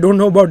that I don't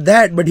know about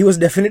that, but he was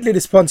definitely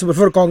responsible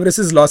for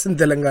Congress's loss in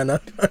Telangana.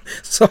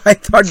 So I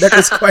thought that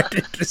was quite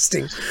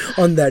interesting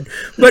on that.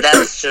 But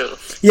that's true.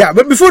 Yeah,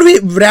 but before we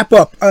wrap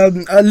up,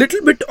 a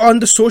little bit on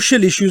the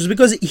social issues,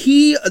 because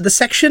the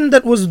section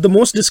that was the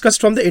most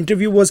discussed from the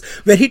interview was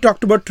where he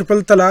talked about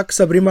triple talaq,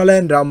 Sabrimala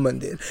and Ram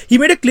Mandir. He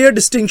made a clear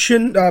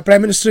distinction,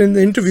 Prime Minister, in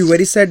the interview, where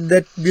he said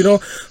that,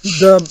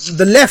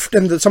 the left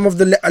and some of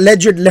the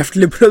alleged left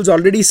liberals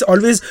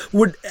always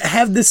would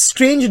have this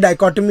strange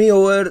dichotomy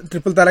over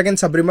triple talaq and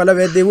Sabrimala,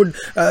 where they would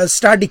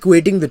start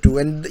equating the two.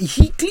 And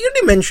he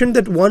clearly mentioned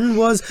that one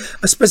was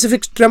a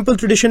specific temple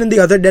tradition and the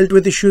other dealt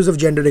with issues of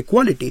gender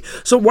equality.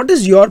 So what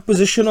is your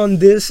position on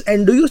this,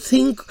 and do you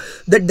think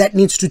that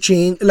needs to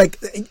change, like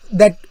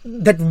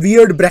that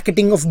weird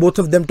bracketing of both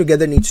of them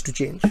together needs to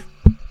change?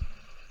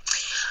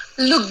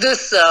 Look,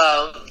 this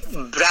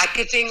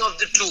bracketing of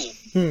the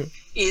two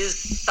is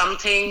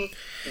something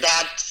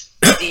that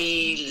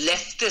the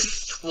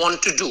leftists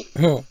want to do.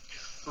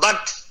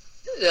 But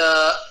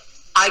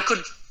I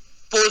could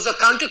pose a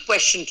counter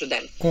question to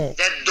them,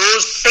 that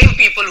those same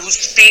people who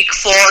speak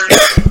for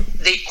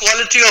the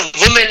equality of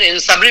women in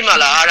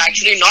Sabrimala are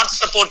actually not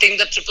supporting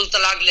the triple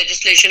talaq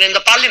legislation in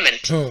the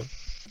parliament.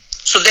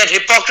 So their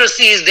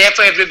hypocrisy is there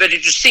for everybody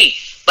to see.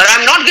 But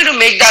I'm not going to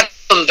make that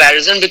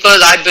comparison,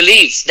 because I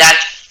believe that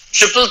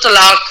triple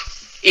talaq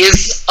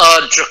is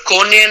a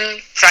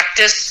draconian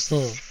practice.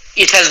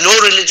 It has no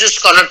religious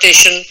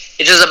connotation.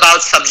 It is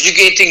about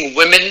subjugating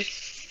women.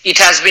 It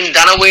has been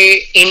done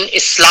away in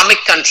Islamic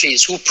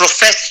countries who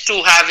profess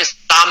to have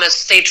Islam as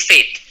state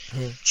faith.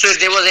 So if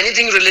there was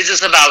anything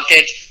religious about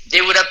it,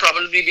 they would have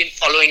probably been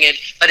following it,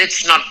 but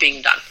it's not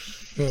being done.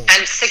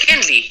 And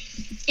secondly,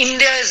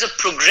 India is a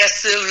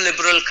progressive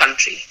liberal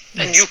country,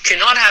 and you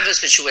cannot have a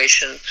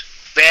situation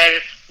where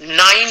 9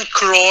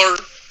 crore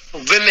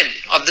women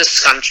of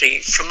this country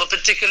from a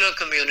particular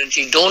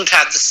community don't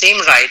have the same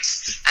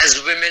rights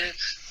as women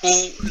who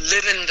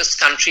live in this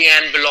country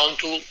and belong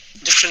to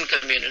different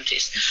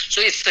communities. So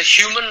it's a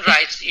human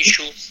rights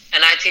issue,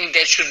 and I think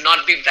there should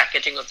not be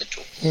bracketing of the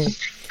two.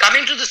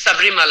 Coming to the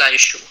Sabrimala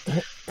issue,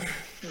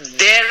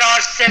 there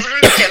are several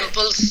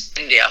temples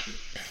in India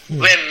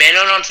where men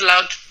are not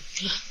allowed.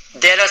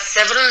 There are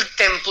several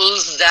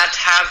temples that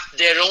have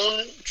their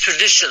own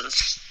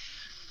traditions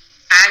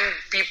and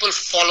people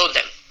follow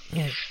them.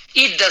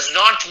 It does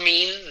not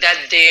mean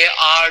that they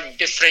are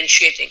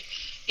differentiating.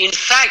 In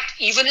fact,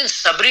 even in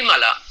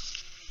Sabrimala,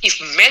 if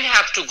men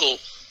have to go,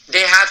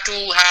 they have to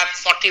have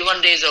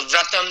 41 days of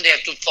vratam, they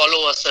have to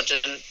follow a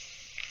certain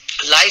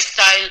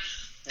lifestyle,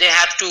 they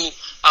have to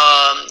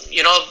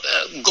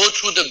go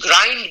through the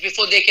grind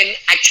before they can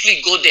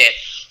actually go there.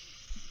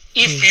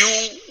 If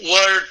you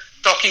were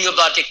talking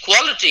about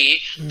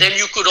equality, then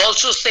you could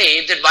also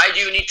say that why do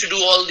you need to do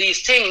all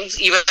these things?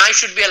 Even I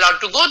should be allowed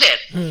to go there,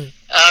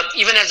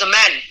 even as a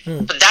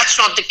man. But that's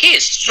not the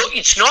case. So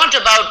it's not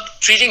about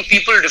treating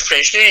people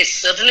differently. It's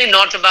certainly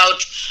not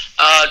about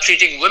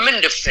treating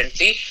women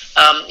differently.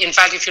 In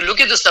fact, if you look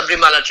at the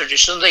Sabrimala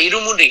tradition, the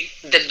irumudi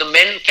that the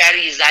men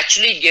carry is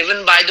actually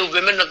given by the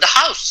women of the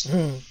house.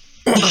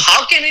 So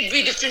how can it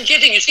be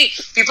differentiating? You see,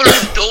 people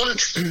who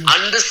don't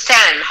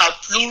understand how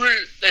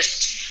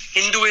pluralist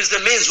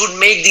Hinduism is would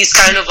make these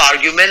kind of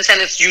arguments, and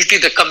it's usually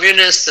the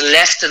communists, the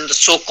left, and the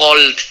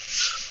so-called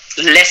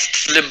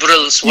left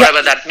liberals,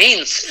 whatever that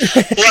means,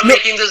 who are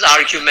making this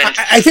argument.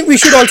 I think we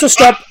should also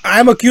stop.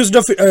 I'm accused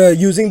of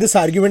using this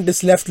argument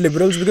as left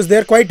liberals because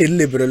they're quite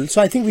illiberal.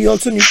 So I think we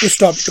also need to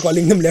stop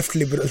calling them left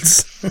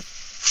liberals.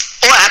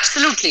 Oh,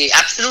 absolutely.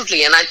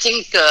 And I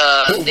think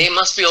they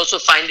must be also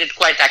find it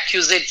quite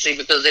accusatory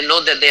because they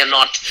know that they are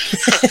not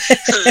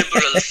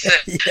liberals.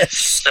 Yes,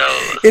 so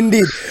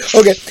indeed.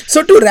 Okay,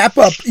 so to wrap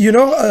up,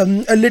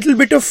 a little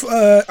bit of,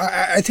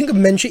 I think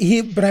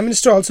Prime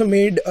Minister also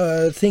made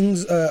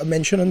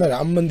mention on the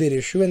Ram Mandir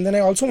issue, and then I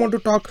also want to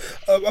talk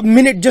a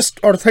minute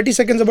or 30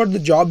 seconds about the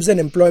jobs and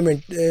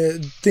employment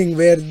thing,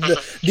 where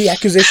the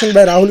accusation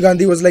by Rahul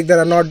Gandhi was like there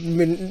are not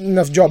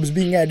enough jobs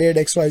being added,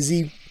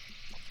 XYZ.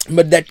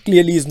 But that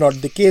clearly is not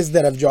the case.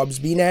 There have jobs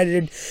been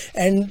added,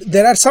 and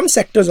there are some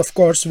sectors, of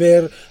course,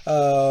 where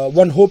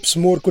one hopes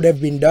more could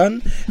have been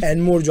done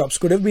and more jobs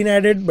could have been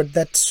added, but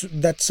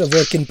that's a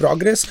work in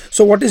progress.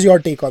 So what is your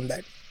take on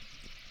that?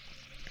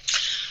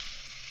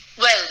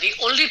 Well, the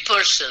only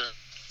person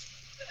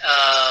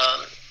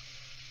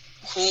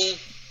who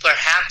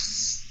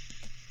perhaps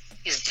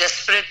is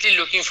desperately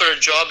looking for a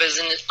job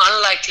and is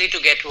unlikely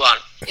to get one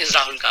is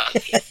Rahul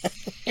Gandhi.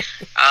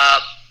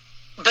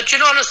 But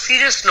on a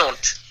serious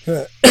note,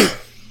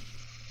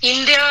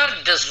 India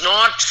does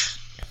not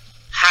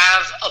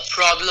have a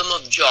problem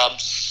of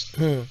jobs.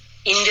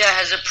 India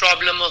has a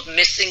problem of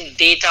missing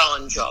data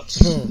on jobs.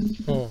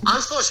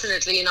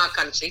 Unfortunately, in our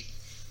country,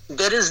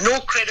 there is no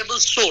credible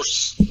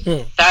source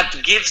that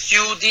gives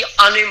you the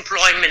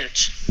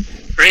unemployment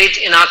rate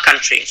in our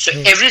country. So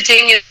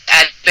everything is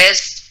at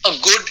best a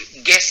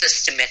good guess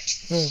estimate.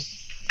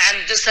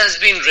 And this has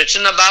been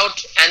written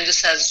about, and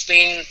this has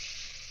been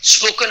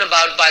spoken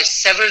about by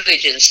several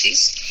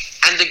agencies,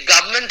 and the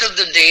government of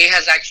the day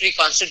has actually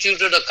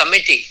constituted a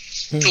committee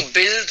to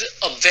build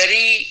a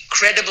very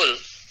credible,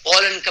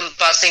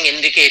 all-encompassing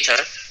indicator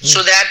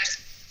so that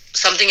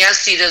something as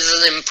serious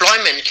as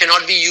employment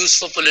cannot be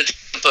used for political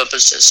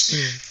purposes,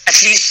 at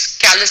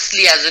least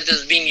callously as it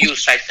is being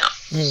used right now.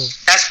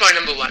 That's point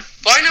number one.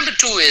 Point number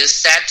two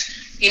is that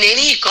in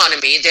any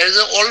economy, there is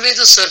always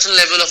a certain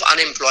level of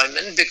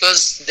unemployment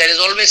because there is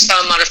always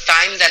some amount of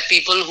time that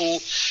people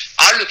who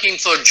are looking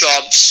for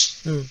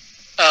jobs,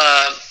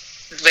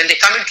 when they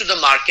come into the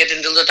market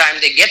until the time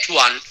they get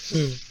one,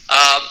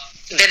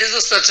 there is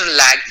a certain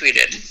lag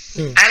period.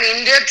 And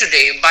India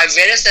today, by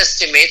various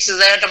estimates,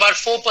 is at about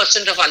 4%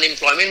 of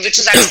unemployment, which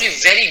is actually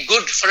very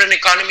good for an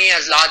economy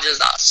as large as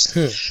ours.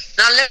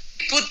 Now, let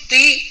me put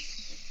the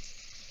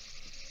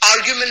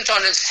argument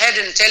on its head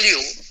and tell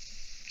you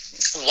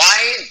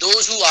why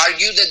those who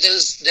argue that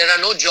there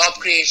are no job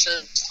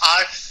creations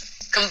are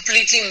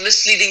completely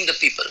misleading the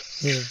people.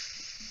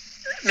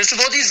 Mr.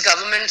 Modi's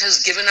government has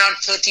given out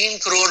 13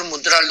 crore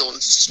mudra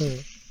loans.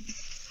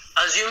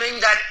 Assuming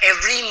that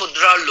every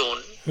mudra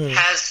loan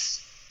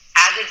has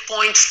added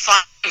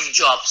 0.5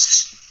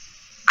 jobs.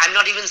 I'm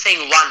not even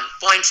saying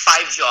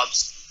 1.5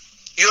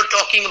 jobs. You're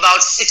talking about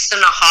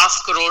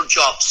 6.5 crore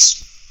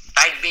jobs,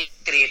 right, being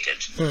created.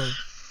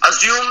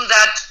 Assume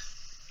that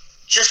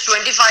just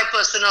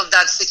 25% of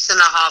that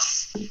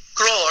 6.5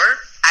 crore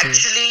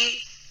actually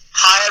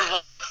hire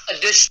one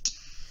addition.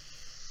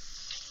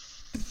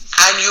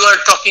 And you are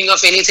talking of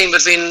anything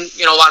between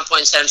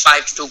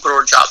 1.75 to 2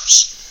 crore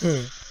jobs.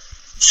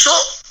 So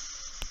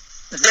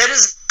there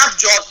is enough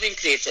jobs being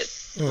created.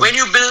 When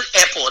you build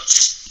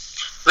airports,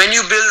 when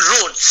you build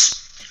roads,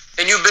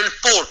 when you build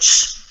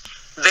ports,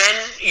 when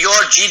your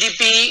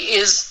GDP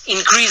is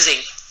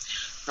increasing,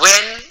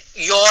 when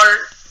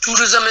your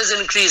tourism is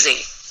increasing,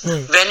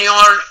 when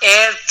your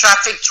air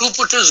traffic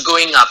throughput is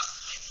going up,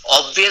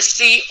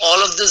 obviously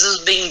all of this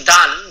is being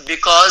done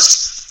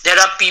because there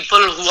are people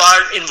who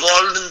are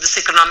involved in this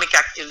economic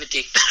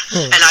activity.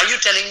 And are you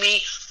telling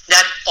me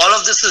that all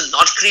of this is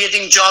not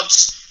creating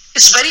jobs?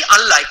 It's very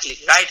unlikely,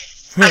 right?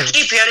 I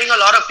keep hearing a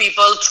lot of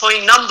people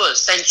throwing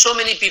numbers saying so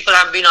many people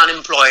have been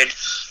unemployed,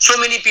 so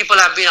many people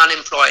have been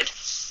unemployed.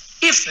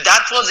 If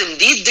that was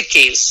indeed the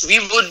case, we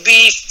would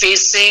be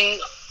facing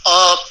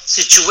a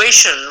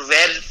situation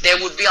where there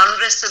would be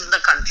unrest in the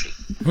country.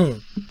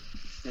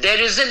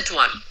 There isn't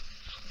one.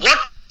 What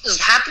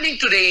is happening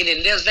today in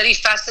India is very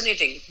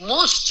fascinating.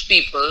 Most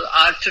people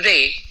are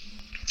today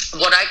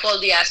what I call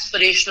the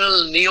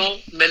aspirational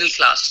neo-middle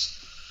class.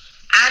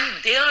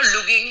 And they are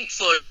looking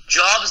for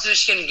jobs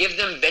which can give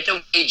them better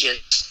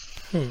wages.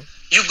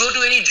 You go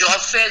to any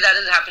job fair that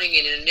is happening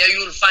in India, you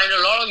will find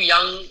a lot of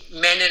young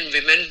men and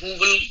women who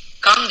will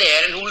come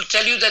there and who will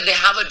tell you that they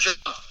have a job.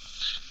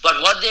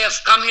 But what they have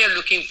come here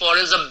looking for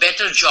is a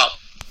better job.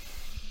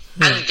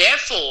 And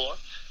therefore,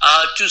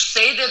 to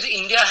say that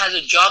India has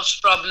a jobs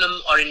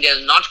problem or India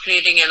is not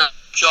creating enough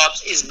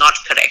jobs is not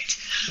correct.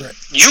 Right.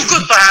 You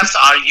could perhaps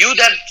argue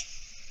that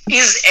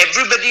is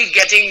everybody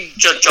getting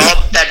the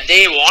job that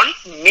they want?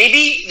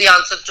 Maybe the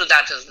answer to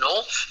that is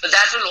no, but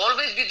that will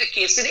always be the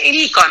case in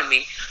any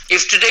economy.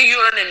 If today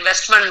you're an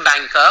investment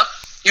banker,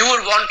 you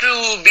would want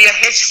to be a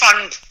hedge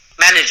fund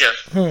manager,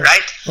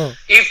 right?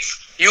 If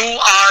you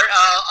are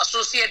an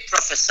associate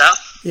professor,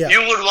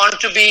 you would want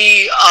to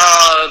be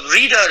a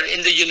reader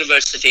in the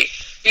university.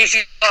 If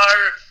you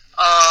are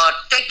a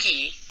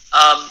techie,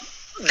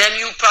 then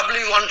you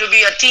probably want to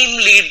be a team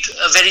lead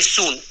very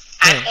soon.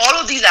 And all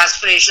of these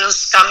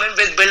aspirations come in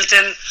with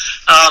built-in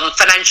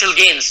financial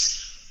gains.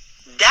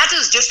 That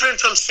is different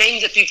from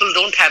saying that people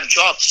don't have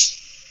jobs.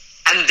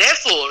 And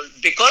therefore,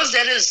 because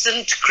there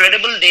isn't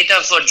credible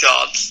data for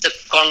jobs, the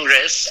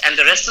Congress and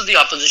the rest of the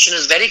opposition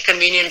is very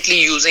conveniently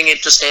using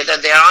it to say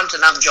that there aren't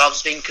enough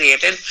jobs being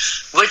created,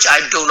 which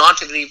I do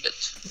not agree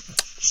with.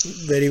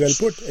 Very well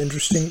put.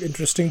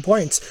 Interesting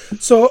points.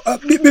 So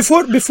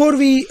before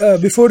we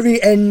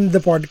end the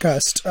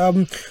podcast,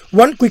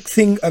 one quick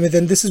thing, Amit,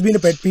 and this has been a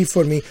pet peeve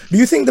for me. Do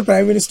you think the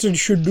Prime Minister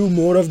should do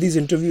more of these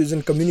interviews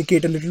and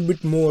communicate a little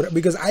bit more?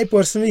 Because I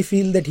personally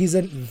feel that he's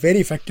a very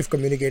effective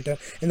communicator,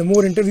 and the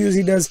more interviews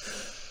he does,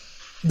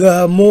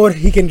 the more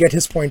he can get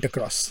his point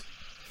across.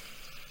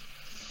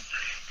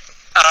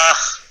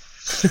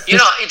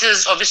 It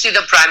is obviously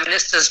the Prime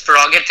Minister's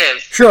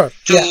prerogative to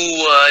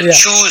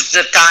choose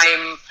the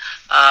time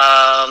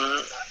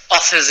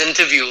of his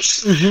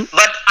interviews.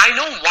 But I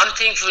know one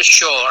thing for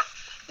sure,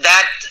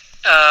 that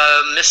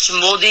Mr.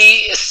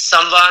 Modi is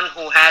someone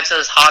who has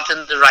his heart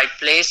in the right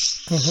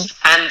place,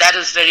 and that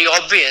is very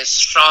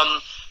obvious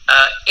from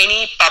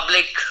any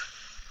public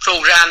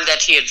program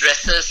that he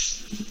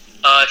addresses.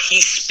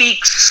 He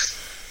speaks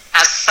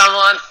as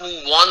someone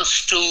who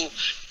wants to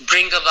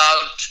bring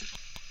about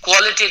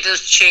qualitative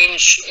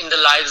change in the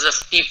lives of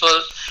people,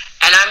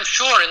 and I'm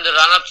sure in the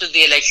run-up to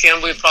the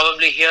election we'll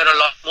probably hear a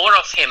lot more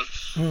of him,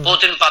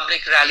 both in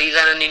public rallies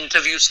and in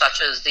interviews such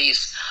as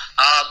these.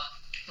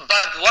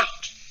 But what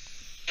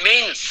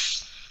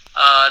remains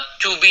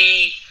to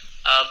be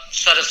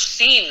sort of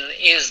seen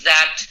is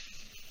that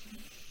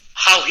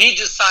how he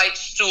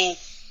decides to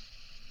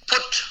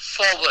put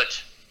forward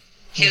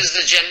his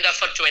agenda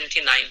for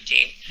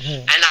 2019.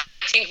 And I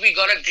think we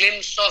got a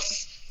glimpse of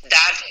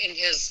that in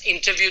his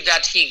interview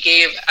that he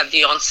gave at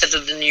the onset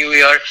of the new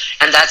year,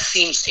 and that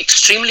seems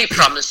extremely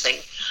promising.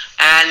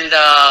 And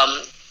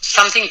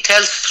something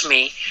tells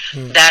me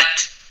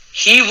that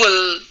he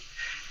will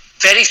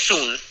very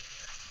soon,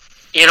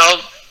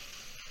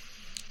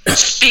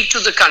 speak to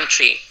the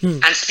country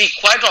and speak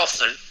quite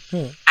often,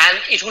 and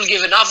it will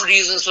give enough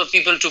reasons for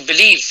people to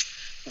believe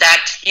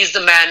that he's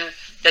the man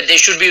that they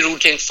should be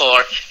rooting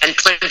for, and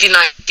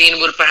 2019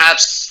 will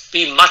perhaps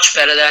be much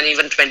better than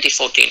even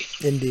 2014.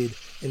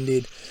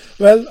 Indeed.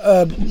 Well,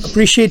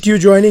 appreciate you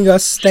joining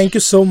us. Thank you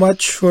so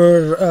much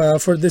for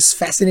this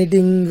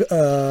fascinating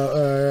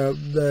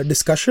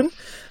discussion.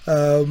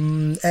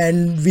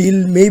 And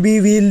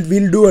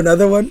we'll do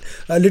another one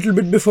a little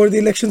bit before the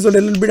elections or a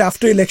little bit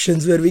after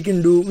elections, where we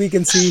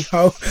can see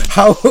how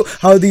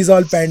these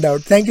all panned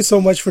out. Thank you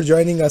so much for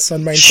joining us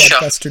on Mind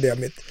Podcast today,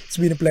 Amit. It's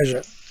been a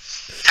pleasure.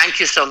 Thank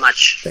you so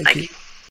much. Thank you.